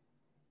like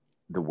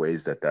the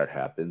ways that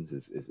happens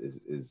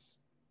is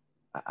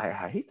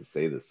I hate to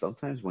say this.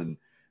 Sometimes when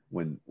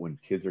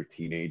kids are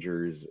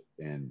teenagers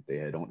and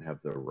they don't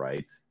have the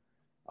right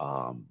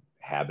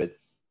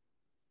habits,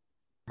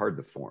 hard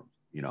to form,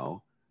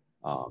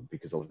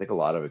 because I think a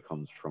lot of it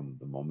comes from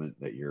the moment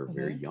that you're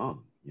very Mm-hmm.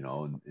 young,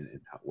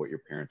 and what your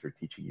parents are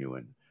teaching you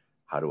and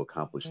how to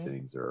accomplish Mm-hmm.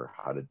 things or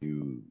how to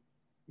do,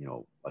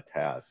 a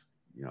task,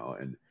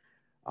 and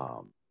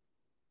um,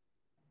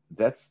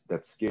 that's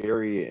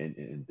scary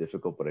and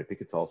difficult, but I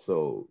think it's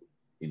also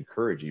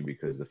encouraging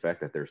because the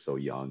fact that they're so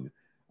young,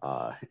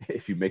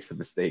 if you make some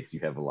mistakes, you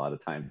have a lot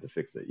of time to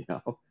fix it.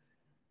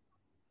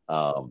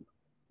 Um,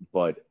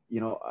 but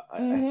I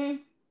Mm-hmm.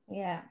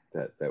 Yeah.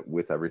 that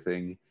with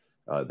everything,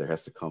 there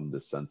has to come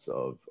this sense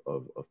of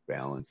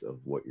balance of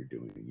what you're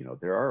doing.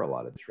 There are a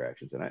lot of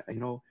distractions,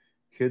 and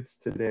kids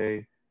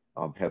today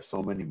have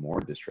so many more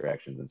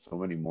distractions and so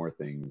many more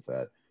things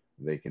that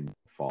they can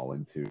fall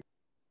into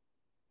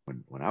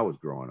when I was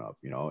growing up,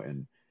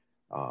 and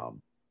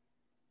um,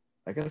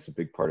 I guess a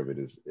big part of it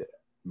is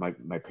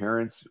my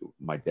parents,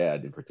 my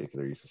dad in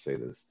particular used to say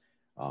this,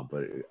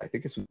 but I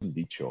think it's un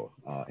dicho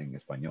in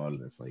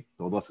español. It's like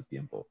todo a su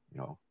tiempo,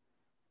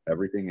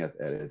 everything at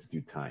its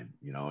due time,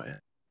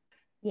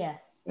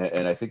 Yes.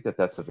 and I think that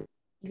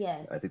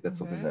Yes. I think that's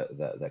something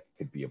that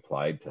could be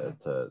applied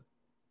to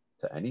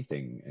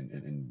anything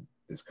in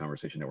this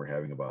conversation that we're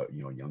having about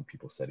young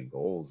people setting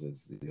goals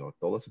is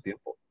todo a su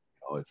tiempo.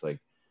 It's like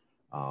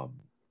um,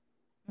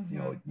 you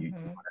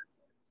Mm-hmm.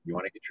 you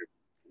want to get your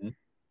Mhm.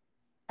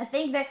 I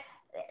think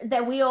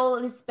that we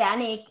all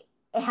Hispanic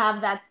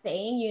have that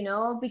saying,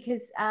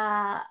 because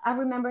I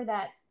remember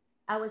that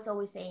I was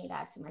always saying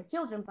that to my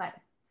children, but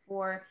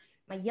for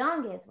my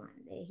youngest one,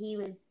 he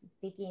was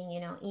speaking,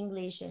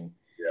 English, and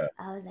Yeah,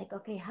 I was like,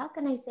 okay, how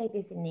can I say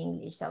this in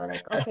English? So I was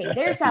like, okay,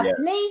 there's a yeah.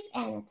 place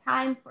and a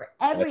time for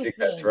I think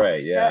that's everything.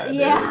 right. So Yeah,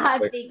 there is yeah, a I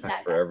place and think time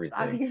that for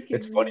everything.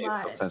 that's It's funny.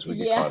 smart. Sometimes we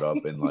get Yeah. caught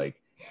up in like,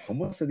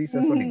 ¿cómo se dice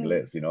eso en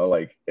inglés?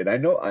 Like, and I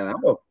know, and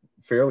I'm a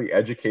fairly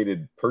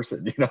educated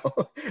person,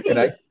 and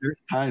Sí.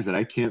 there's times that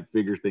I can't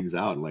figure things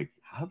out. Like,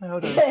 how the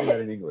hell do I say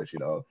that in English?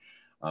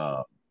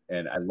 Uh,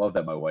 and I love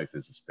that my wife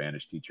is a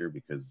Spanish teacher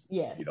because,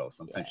 Yes.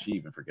 sometimes Yeah. she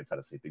even forgets how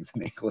to say things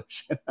in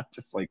English. And I'm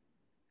just like,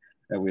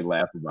 and we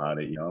laugh about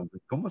it. I'm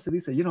like, ¿cómo se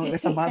dice?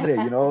 Esa madre,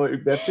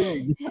 that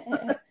thing.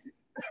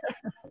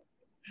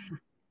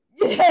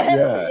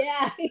 Yeah.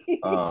 Yeah.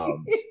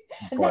 Um,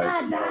 but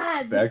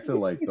That. back to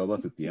like todo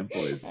su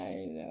tiempo is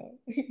I know.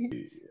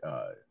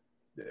 uh,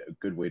 a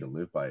good way to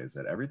live by is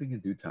that everything in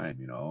due time.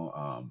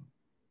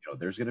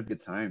 There's going to be a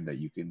time that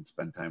you can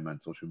spend time on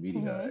social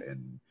media Hmm.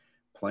 and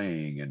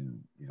playing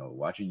and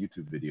watching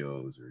YouTube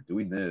videos or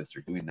doing this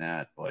or doing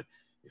that. But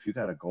if you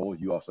got a goal,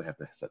 you also have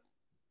to set.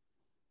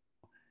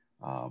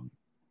 Um,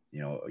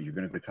 you're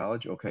going to go to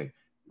college. Okay,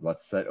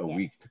 let's set a Yes.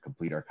 week to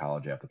complete our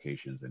college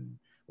applications, and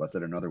let's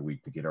set another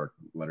week to get our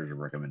letters of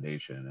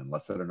recommendation, and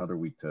let's set another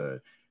week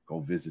to go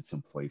visit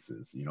some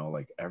places.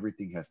 Like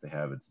everything has to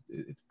have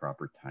its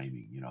proper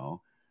timing.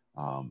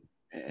 Um,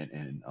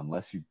 and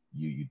unless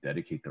you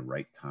dedicate the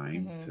right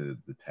time Hmm. to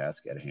the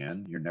task at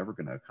hand, you're never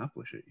going to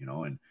accomplish it.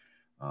 And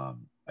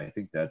I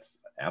think that's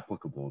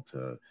applicable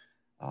to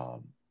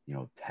um,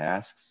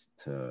 tasks,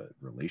 to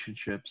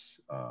relationships,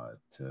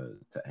 to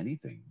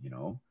anything.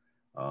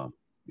 Um,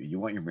 you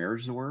want your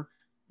marriage to work,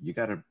 you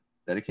got to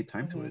dedicate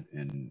time to Hmm. it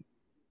and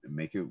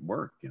make it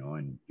work.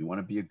 And you want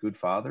to be a good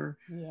father,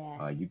 Yes.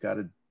 you got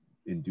to,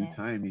 in due Yes.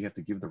 time, you have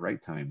to give the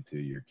right time to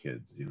your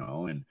kids.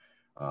 And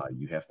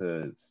you have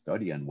to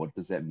study on what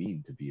does that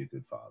mean to be a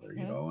good father.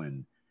 Hmm.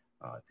 And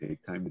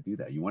take time to do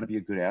that. You want to be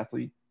a good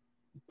athlete,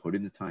 put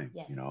in the time.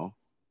 Yes.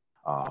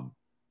 Um,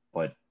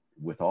 but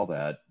with all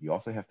that, you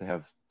also have to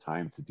have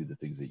time to do the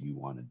things that you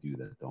want to do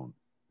that don't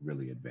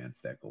really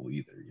advance that goal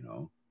either.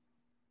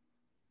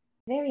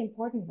 Very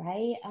important,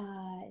 right?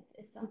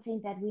 It's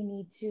something that we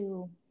need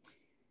to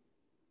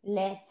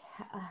let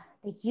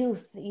the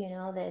youth,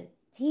 the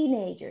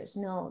teenagers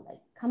know, like,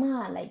 come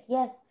on, like,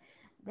 yes,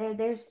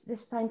 there's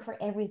this time for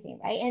everything,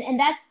 right? And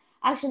that's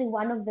actually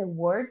one of the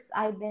words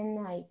I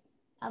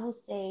would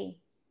say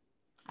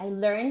I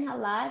learned a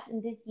lot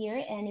in this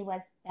year, and it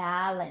was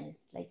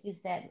balance, like you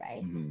said,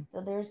 right? Hmm.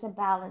 So there's a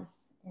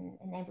balance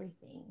in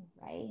everything,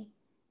 right?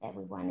 That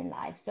we want in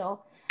life. So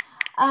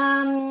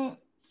um,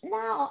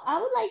 now I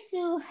would like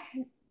to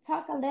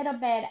talk a little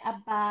bit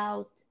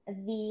about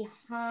the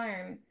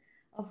harm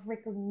of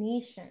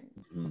recognition,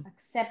 of Hmm.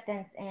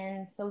 acceptance,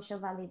 and social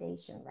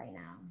validation right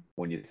now.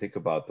 When you think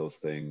about those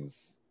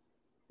things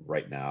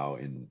right now,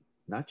 in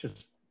not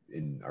just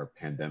in our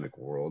pandemic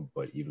world,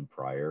 but even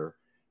prior,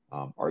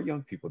 our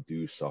young people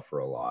do suffer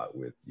a lot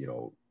with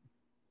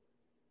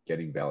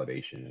getting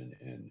validation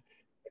and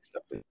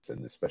acceptance,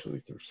 and especially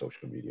through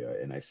social media.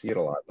 And I see it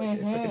a lot. Like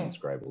if I can Mm-hmm.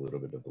 describe a little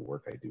bit of the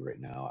work I do right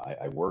now,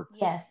 I work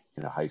Yes.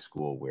 in a high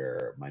school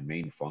where my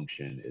main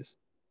function is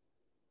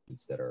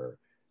students that are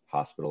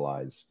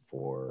hospitalized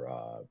for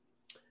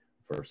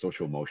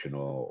social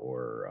emotional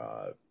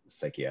or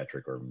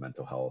psychiatric or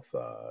mental health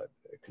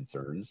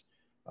concerns.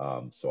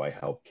 So I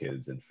help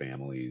kids and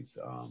families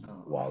Oh.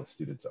 while the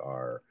students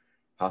are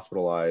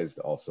hospitalized,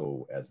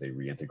 also as they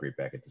reintegrate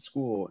back into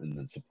school, and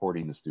then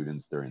supporting the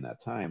students during that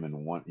time. And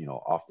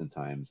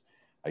oftentimes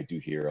I do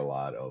hear a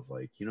lot of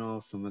like,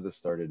 some of this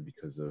started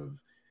because of,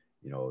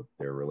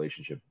 their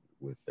relationship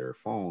with their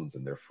phones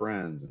and their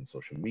friends and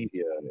social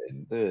media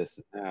and this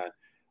and that.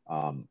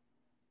 Um,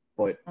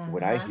 but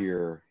what I Uh-huh.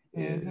 hear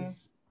Mm-hmm.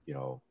 is,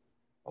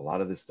 a lot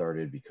of this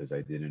started because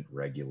I didn't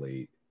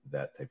regulate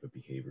that type of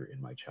behavior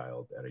in my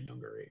child at a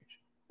younger age.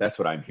 That's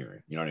what I'm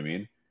hearing. You know what I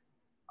mean?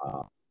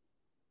 Uh,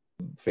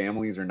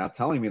 Families are not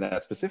telling me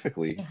that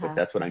specifically, but Uh-huh.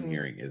 that's what I'm Mm-hmm.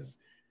 hearing is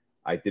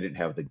I didn't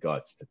have the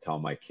guts to tell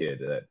my kid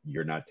that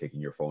you're not taking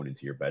your phone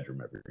into your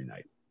bedroom every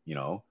night,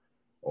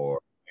 or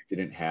I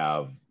didn't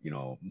have,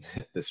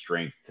 the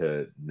strength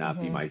to not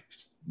be Mm-hmm.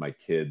 my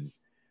kid's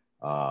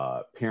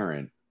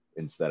parent.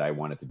 Instead, I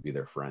wanted to be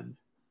their friend.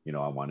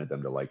 I wanted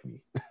them to like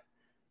me.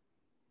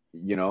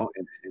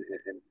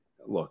 And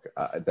look,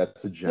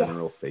 that's a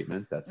general Yes.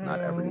 statement. That's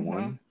not Mm-hmm.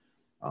 everyone.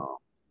 Um,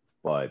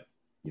 but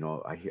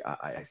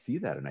I see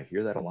that and I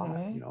hear that a lot,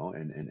 Mm-hmm.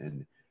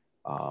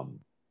 um,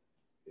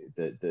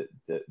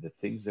 the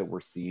things that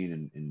we're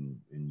seeing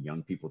in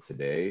young people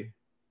today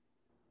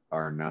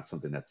are not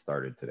something that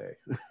started today.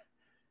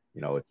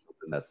 It's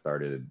something that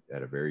started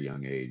at a very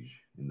young age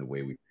in the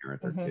way we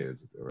parent our Mm-hmm.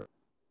 kids or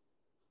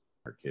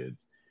our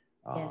kids.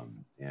 Yes.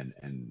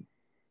 And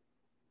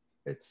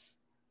it's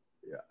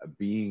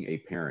being a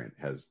parent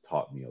has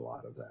taught me a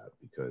lot of that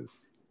because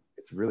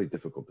it's really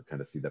difficult to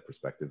kind of see that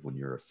perspective when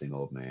you're a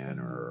single man Mm-hmm.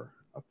 or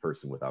a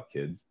person without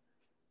kids.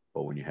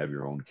 But when you have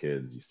your own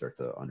kids, you start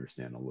to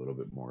understand a little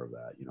bit more of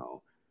that.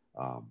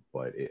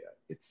 But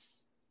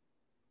it's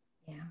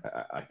Yeah.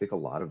 I think a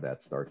lot of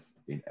that starts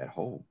at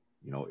home.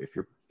 If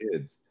your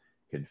kids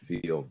can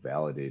feel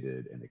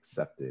validated and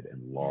accepted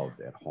and Yeah.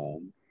 loved at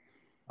home,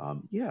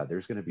 yeah,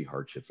 there's going to be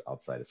hardships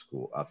outside of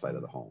school, outside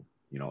of Mm-hmm. the home.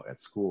 At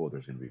school,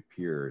 there's going to be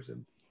peers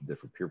and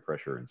different peer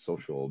pressure and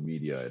social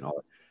media and all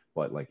that.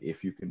 But like,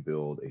 if you can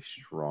build a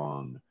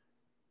strong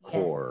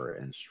Yes. core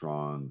and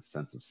strong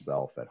sense of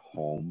self at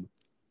home,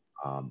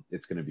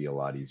 it's going to be a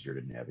lot easier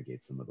to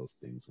navigate some of those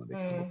things when they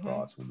come Mm-hmm.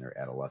 across when they're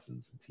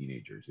adolescents and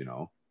teenagers.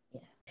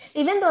 Yeah.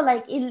 Even though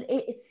like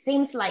it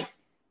seems like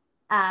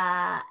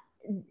uh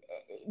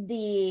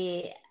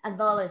the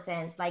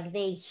adolescents like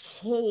they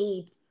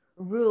hate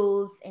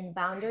rules and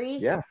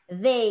boundaries, Yeah.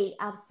 they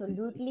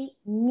absolutely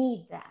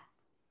need that.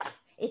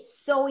 It's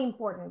so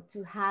important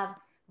to have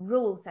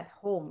rules at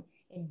home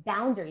and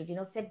boundaries,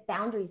 set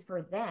boundaries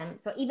for them.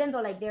 So even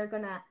though like they're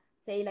gonna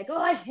say like,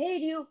 oh, I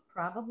hate you,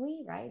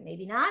 probably, right?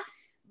 Maybe not,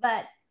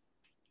 but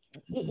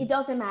it Mhm.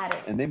 doesn't matter.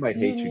 And they might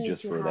You hate you need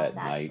just to for have that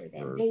that night for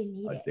them. or They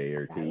need a it, day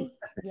or two. right?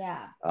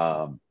 Yeah.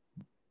 Um,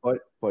 but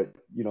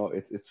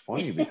it's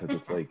funny because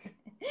it's like,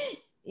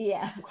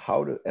 Yeah.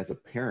 as a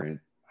parent,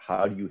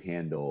 how do you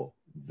handle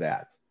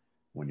that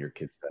when your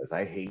kid says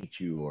I hate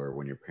you, or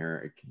when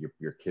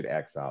your kid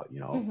acts out?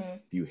 Hmm.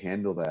 Do you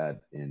handle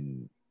that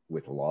in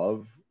with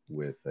love,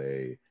 with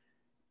a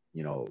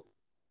you know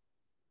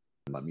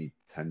let me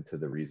tend to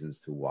the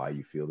reasons to why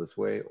you feel this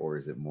way, or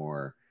is it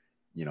more,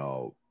 you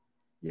know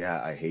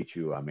yeah, I hate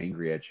you, I'm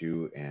angry at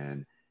you,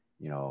 and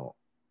you know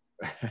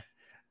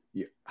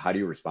how do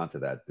you respond to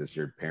that? Does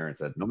your parents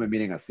say no me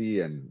miren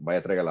así and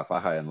vaya traiga la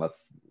faja and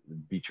let's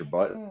beat your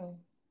butt, Mm.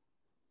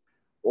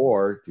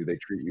 or do they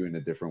treat you in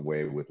a different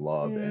way with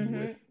love and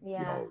with Mm-hmm.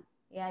 Yeah.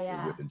 Yeah.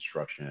 Yeah. with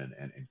instruction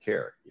and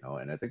care?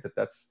 And I think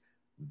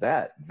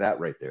that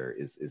right there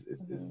is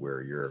Hmm.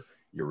 where you're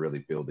really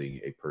building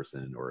a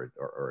person or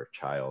a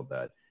child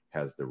that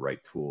has the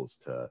right tools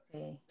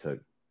Okay. to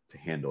to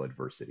handle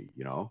adversity.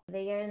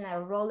 They are in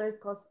a roller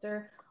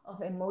coaster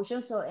of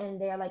emotions. So, and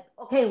they're like,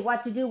 okay,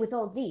 what to do with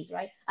all these,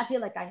 right? I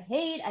feel like I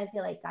hate, I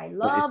feel like I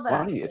But it's love, but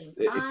at the funny. same It's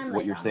time,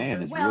 what like you're I'm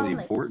saying is really overwhelmed.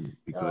 Like, important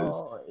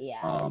because, so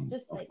yeah, it's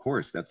just of like,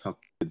 course, that's how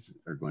kids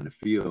are going to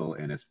feel.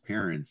 And as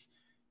parents,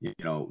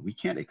 we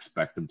can't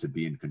expect them to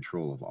be in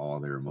control of all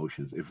their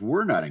emotions if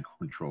we're not in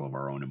control of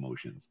our own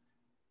emotions.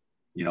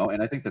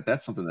 And I think that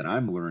that's something that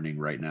I'm learning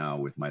right now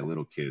with my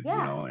little kids,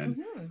 yeah, and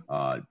mm-hmm,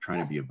 trying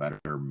to yes, be a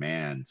better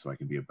man so I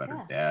can be a better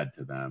yeah, dad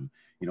to them.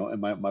 And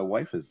my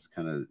wife has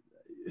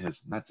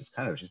not just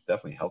kind of, she's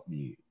definitely helped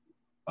me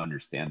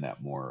understand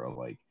that more of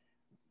like,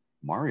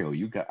 Mario,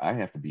 I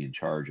have to be in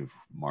charge of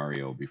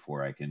Mario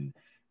before I can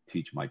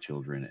teach my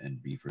children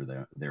and be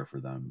there for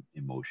them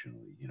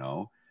emotionally.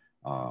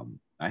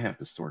 I have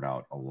to sort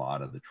out a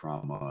lot of the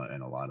trauma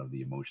and a lot of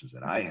the emotions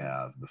that I mm-hmm,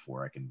 have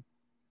before I can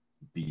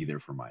be there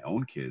for my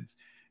own kids.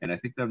 And I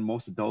think that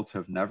most adults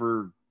have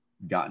never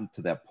gotten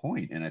to that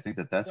point. And I think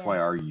that that's why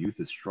yes, our youth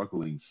is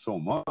struggling so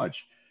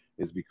much,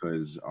 is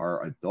because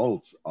our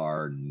adults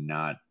are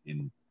not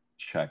in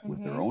check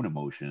with their mm-hmm, own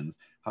emotions.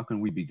 How can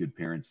we be good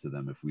parents to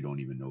them if we don't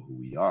even know who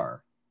we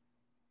are?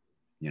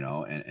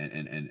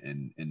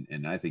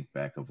 And I think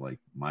back of like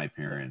my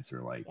parents,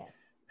 or yes, like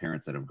yes,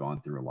 parents that have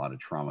gone through a lot of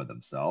trauma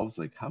themselves.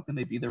 Like, how can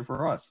they be there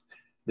for us?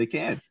 They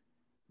can't.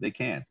 They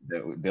can't.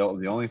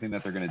 The only thing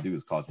that they're going to do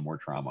is cause more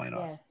trauma in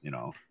yes, us.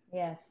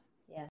 yes,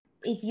 yes.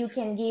 If you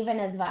can give an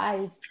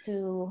advice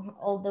to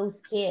all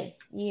those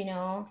kids,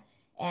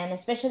 and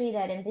especially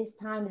that in this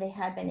time they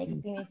have been Mhm.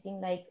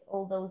 experiencing like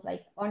all those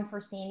like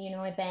unforeseen,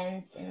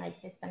 events and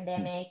like this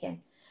pandemic, and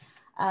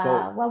So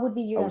what would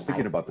be I your was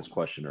thinking advice to about this them?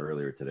 question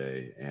earlier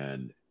today,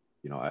 and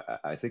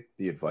I think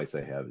the advice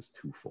I have is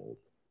twofold.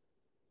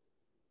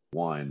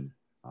 One,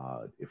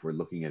 if we're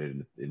looking at it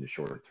in the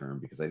short term,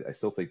 because I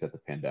still think that the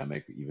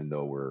pandemic, even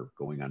though we're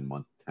going on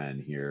month 10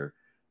 here,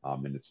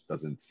 and it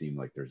doesn't seem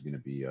like there's going to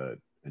be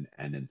an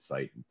end in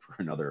sight for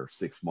another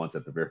 6 months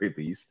at the very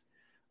least,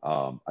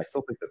 I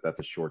still think that that's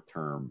a short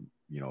term,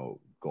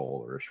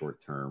 goal, or a short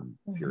term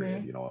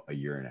period, Mm-hmm. a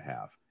year and a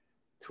half.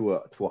 To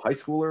a high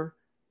schooler,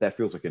 that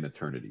feels like an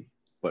eternity.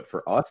 But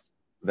for us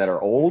that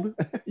are old,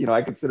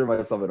 I consider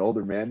myself an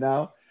older man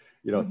now,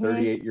 Mm-hmm.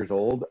 38 years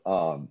old.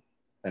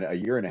 And a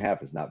year and a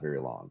half is not very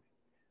long.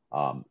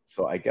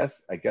 So I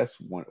guess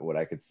what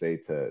I could say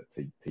to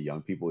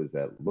young people is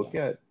that look Yes.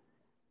 at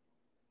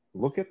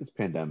look at this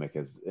pandemic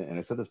as, and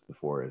I said this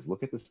before, is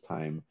look at this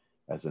time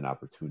as an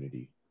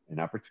opportunity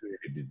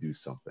to do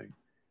something,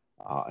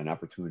 an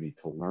opportunity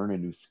to learn a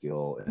new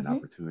skill, and an Mm-hmm.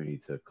 opportunity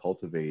to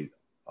cultivate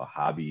a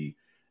hobby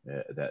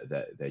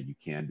that you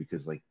can,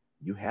 because like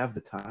you have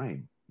the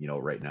time,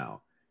 right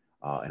now,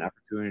 an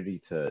opportunity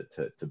to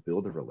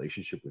build a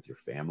relationship with your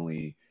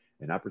family,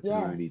 an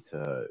opportunity Yes.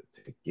 to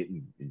get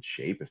in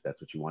shape if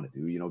that's what you want to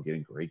do, get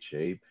in great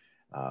shape,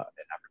 an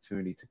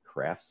opportunity to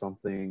craft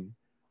something,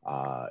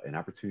 an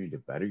opportunity to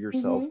better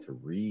yourself, Mm-hmm. to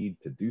read,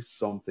 to do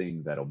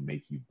something that'll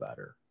make you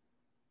better.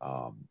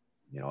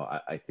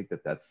 I think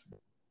that that's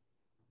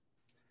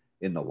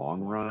in the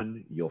long Yes.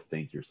 run, you'll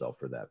thank yourself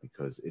for that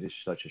because it is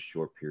such a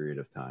short period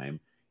of time,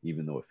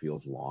 even though it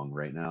feels long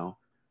right now.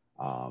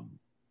 Um,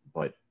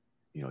 but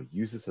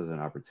use this as an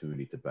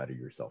opportunity to better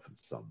yourself in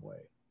some way.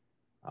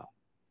 Uh,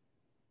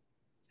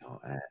 you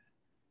know, and,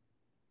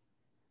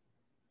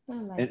 I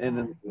and like and that.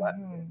 then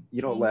Mm-hmm.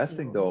 Thank last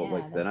thing you. though, Yeah,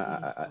 like then that's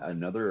beautiful.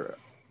 another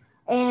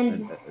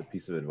And a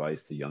piece of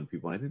advice to young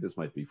people, and I think this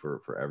might be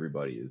for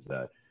everybody, is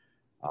that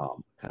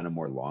kind of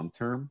more long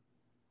term,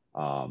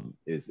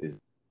 is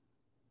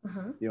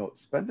uh-huh.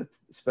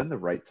 spend the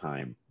right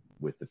time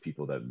with the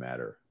people that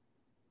matter.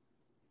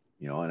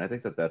 And I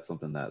think that that's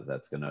something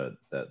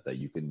that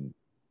you can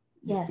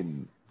Yes.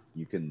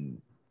 you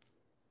can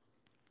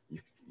you,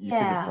 you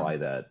can Yeah. apply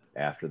that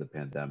after the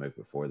pandemic,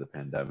 before the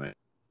pandemic,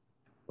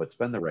 but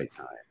spend the right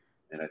time.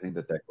 And I think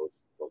that that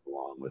goes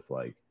along with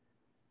like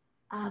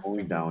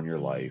slowing down your Absolutely.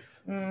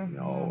 life. you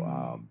know Mm-hmm.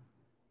 um,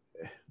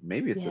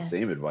 Maybe it's the Yes.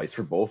 same advice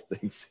for both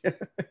things.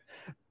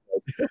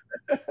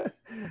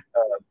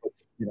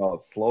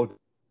 But, slow, you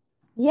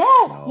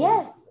Yes. know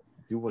Yes.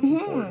 do what's Mm-hmm.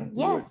 important,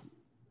 do Yes. it.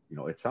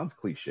 It sounds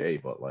cliche,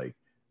 but like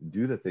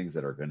do the things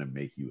that are going to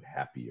make you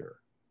happier,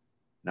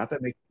 not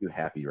that make you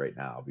happy right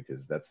now,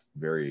 because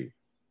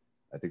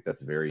I think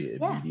that's very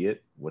Yeah.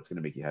 immediate. What's going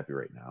to make you happy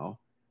right now,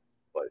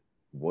 but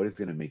what is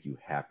going to make you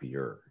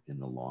happier in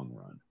the long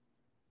run?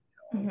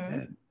 Mm-hmm.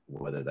 And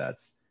whether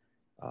that's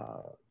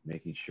uh,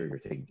 making sure you're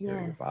taking care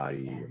of your Yes.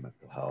 body, your Yes.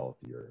 mental health,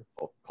 you're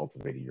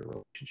cultivating your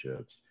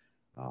relationships,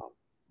 um,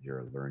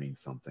 you're learning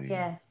something.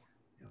 Yes.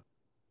 You know,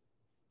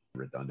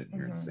 redundant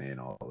here in Mm-hmm. saying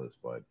all this,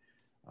 but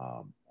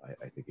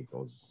I think it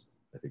goes.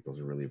 I think those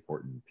are really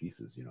important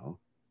pieces.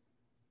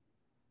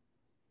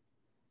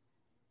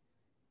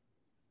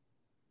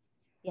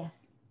 Yes.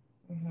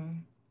 Mm-hmm.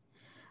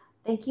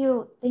 Thank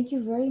you. Thank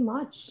you very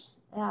much.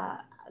 Uh,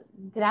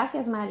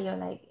 Gracias, Mario.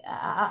 Like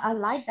I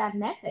like that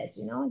message.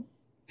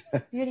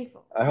 It's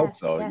beautiful. I hope Yes.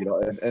 so.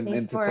 Yes. And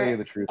Thanks to tell for you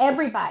the truth,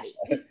 like everybody.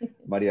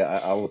 Maria,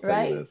 I will tell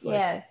you Right? this. Like,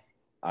 Yes.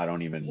 I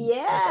don't even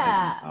like.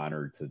 I'm Yeah.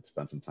 honored to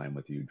spend some time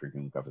with you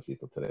drinking un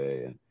cafecito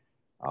today, and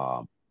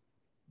um,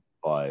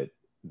 but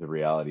the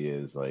reality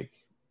is like,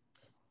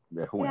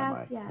 yeah, who am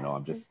I? Gracias.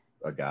 I'm just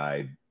a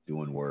guy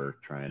doing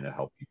work, trying to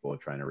help people,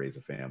 trying to raise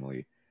a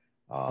family.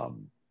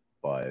 Um,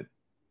 but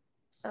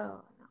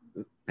Oh,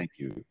 thank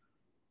you.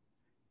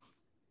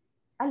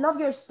 I love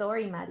your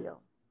story, Mario.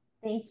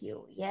 Thank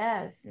you.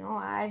 Yes. No,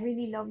 I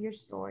really love your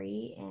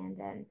story, and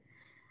then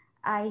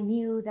I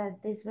knew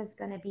that this was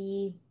gonna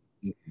be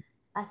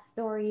a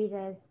story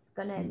that's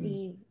gonna Mm,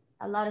 leave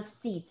a lot of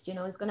seeds.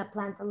 It's gonna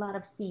plant a lot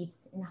of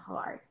seeds in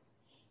hearts,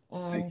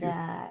 thank and you.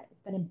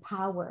 it's gonna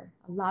empower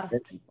a lot of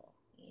And people.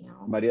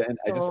 Maria, and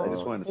I just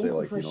So wanted to say, thank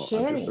you like, for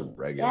I'm just a sharing.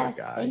 regular Yes,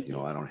 guy. thank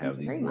you. I don't have Thank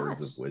you these very words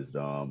much. of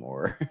wisdom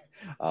or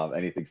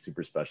anything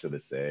super special to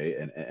say.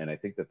 And I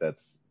think that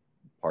that's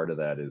part of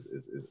that is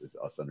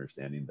us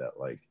understanding that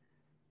like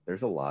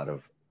there's a lot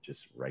of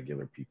just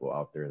regular people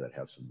out there that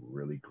have some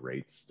really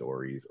great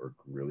stories or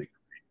really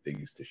great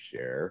things to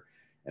share.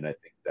 And I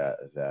think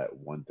that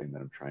one thing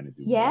that I'm trying to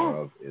do more Yes,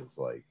 of is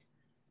like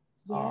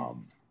yes,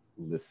 um,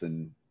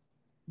 listen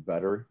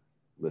better,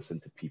 listen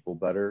to people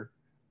better,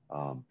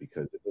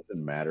 because it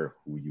doesn't matter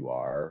who you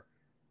are.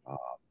 Uh,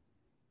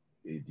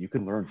 you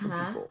can learn from huh?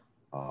 people.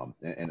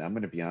 And I'm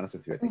going to be honest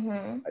with you.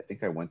 Mm-hmm. I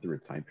think I went through a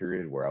time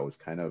period where I was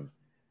kind of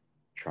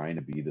trying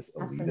to be this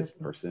elitist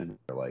Absolutely. person.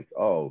 Where like,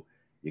 oh,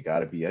 you got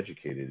to be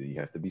educated and you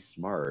have to be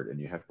smart and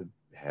you have to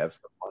have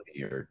some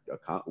money or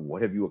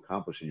what have you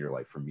accomplished in your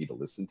life for me to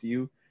listen to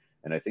you?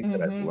 And I think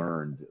that I've Mm-hmm.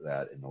 learned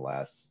that in the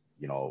last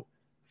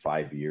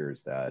 5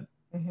 years that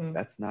Mm-hmm.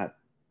 that's not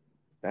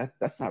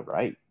that's not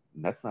right.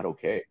 And that's not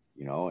okay.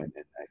 And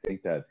I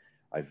think that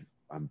I've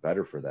I'm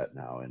better for that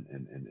now. And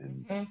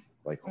Mm-hmm.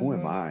 like, who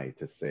am Mm-hmm. I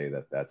to say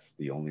that that's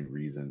the only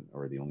reason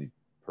or the only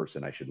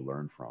person I should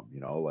learn from?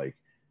 Like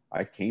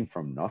I came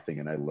from nothing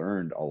and I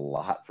learned a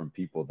lot from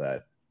people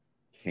that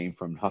came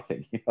from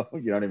nothing. You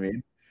know what I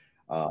mean?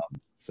 Um,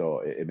 so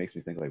it makes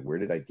me think like, where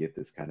did I get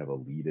this kind of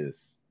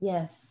elitist,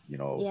 Yes,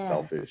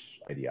 yes. selfish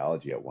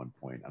ideology at one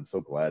point? I'm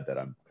so glad that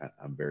I'm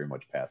very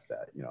much past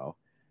that.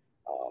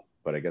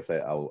 But I guess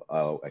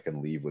I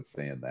can leave with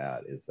saying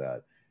that is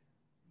that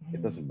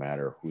it Mm-hmm. doesn't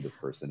matter who the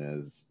person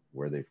is,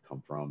 where they've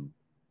come from.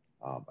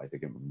 I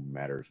think it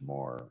matters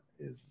more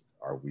is,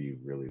 are we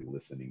really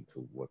listening to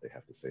what they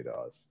have to say to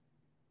us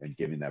and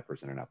giving that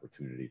person an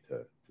opportunity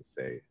to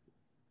say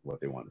what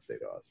they want to say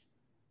to us.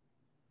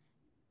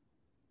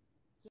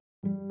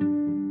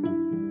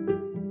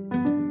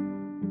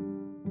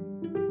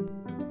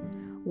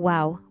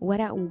 Wow,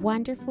 what a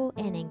wonderful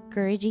and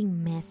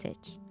encouraging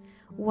message.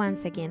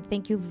 Once again,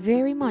 thank you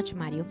very much,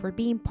 Mario, for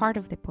being part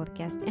of the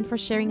podcast and for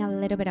sharing a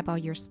little bit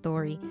about your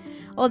story.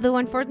 Although,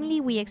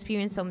 unfortunately, we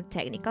experienced some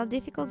technical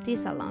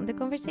difficulties along the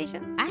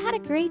conversation, I had a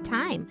great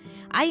time.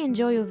 I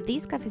enjoy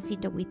this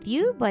cafecito with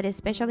you, but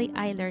especially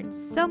I learned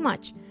so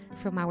much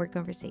from our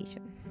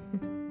conversation.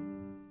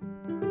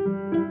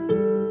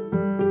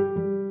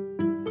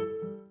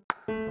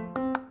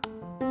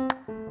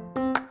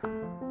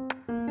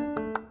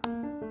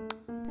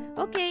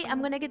 Okay,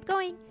 I'm gonna get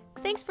going.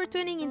 Thanks for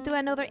tuning into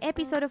another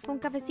episode of Un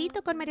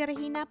Cafecito con Maria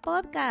Regina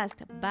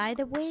podcast. By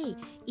the way,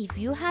 if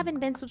you haven't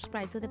been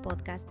subscribed to the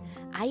podcast,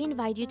 I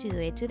invite you to do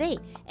it today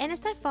and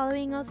start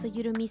following us so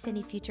you don't miss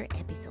any future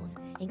episodes.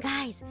 And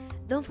guys,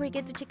 don't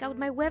forget to check out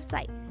my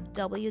website,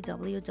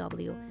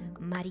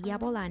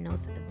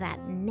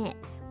 www.mariabolanos.net,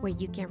 where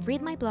you can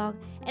read my blog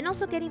and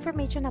also get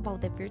information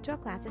about the virtual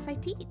classes I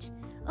teach.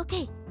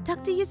 Okay,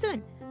 talk to you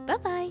soon.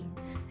 Bye-bye.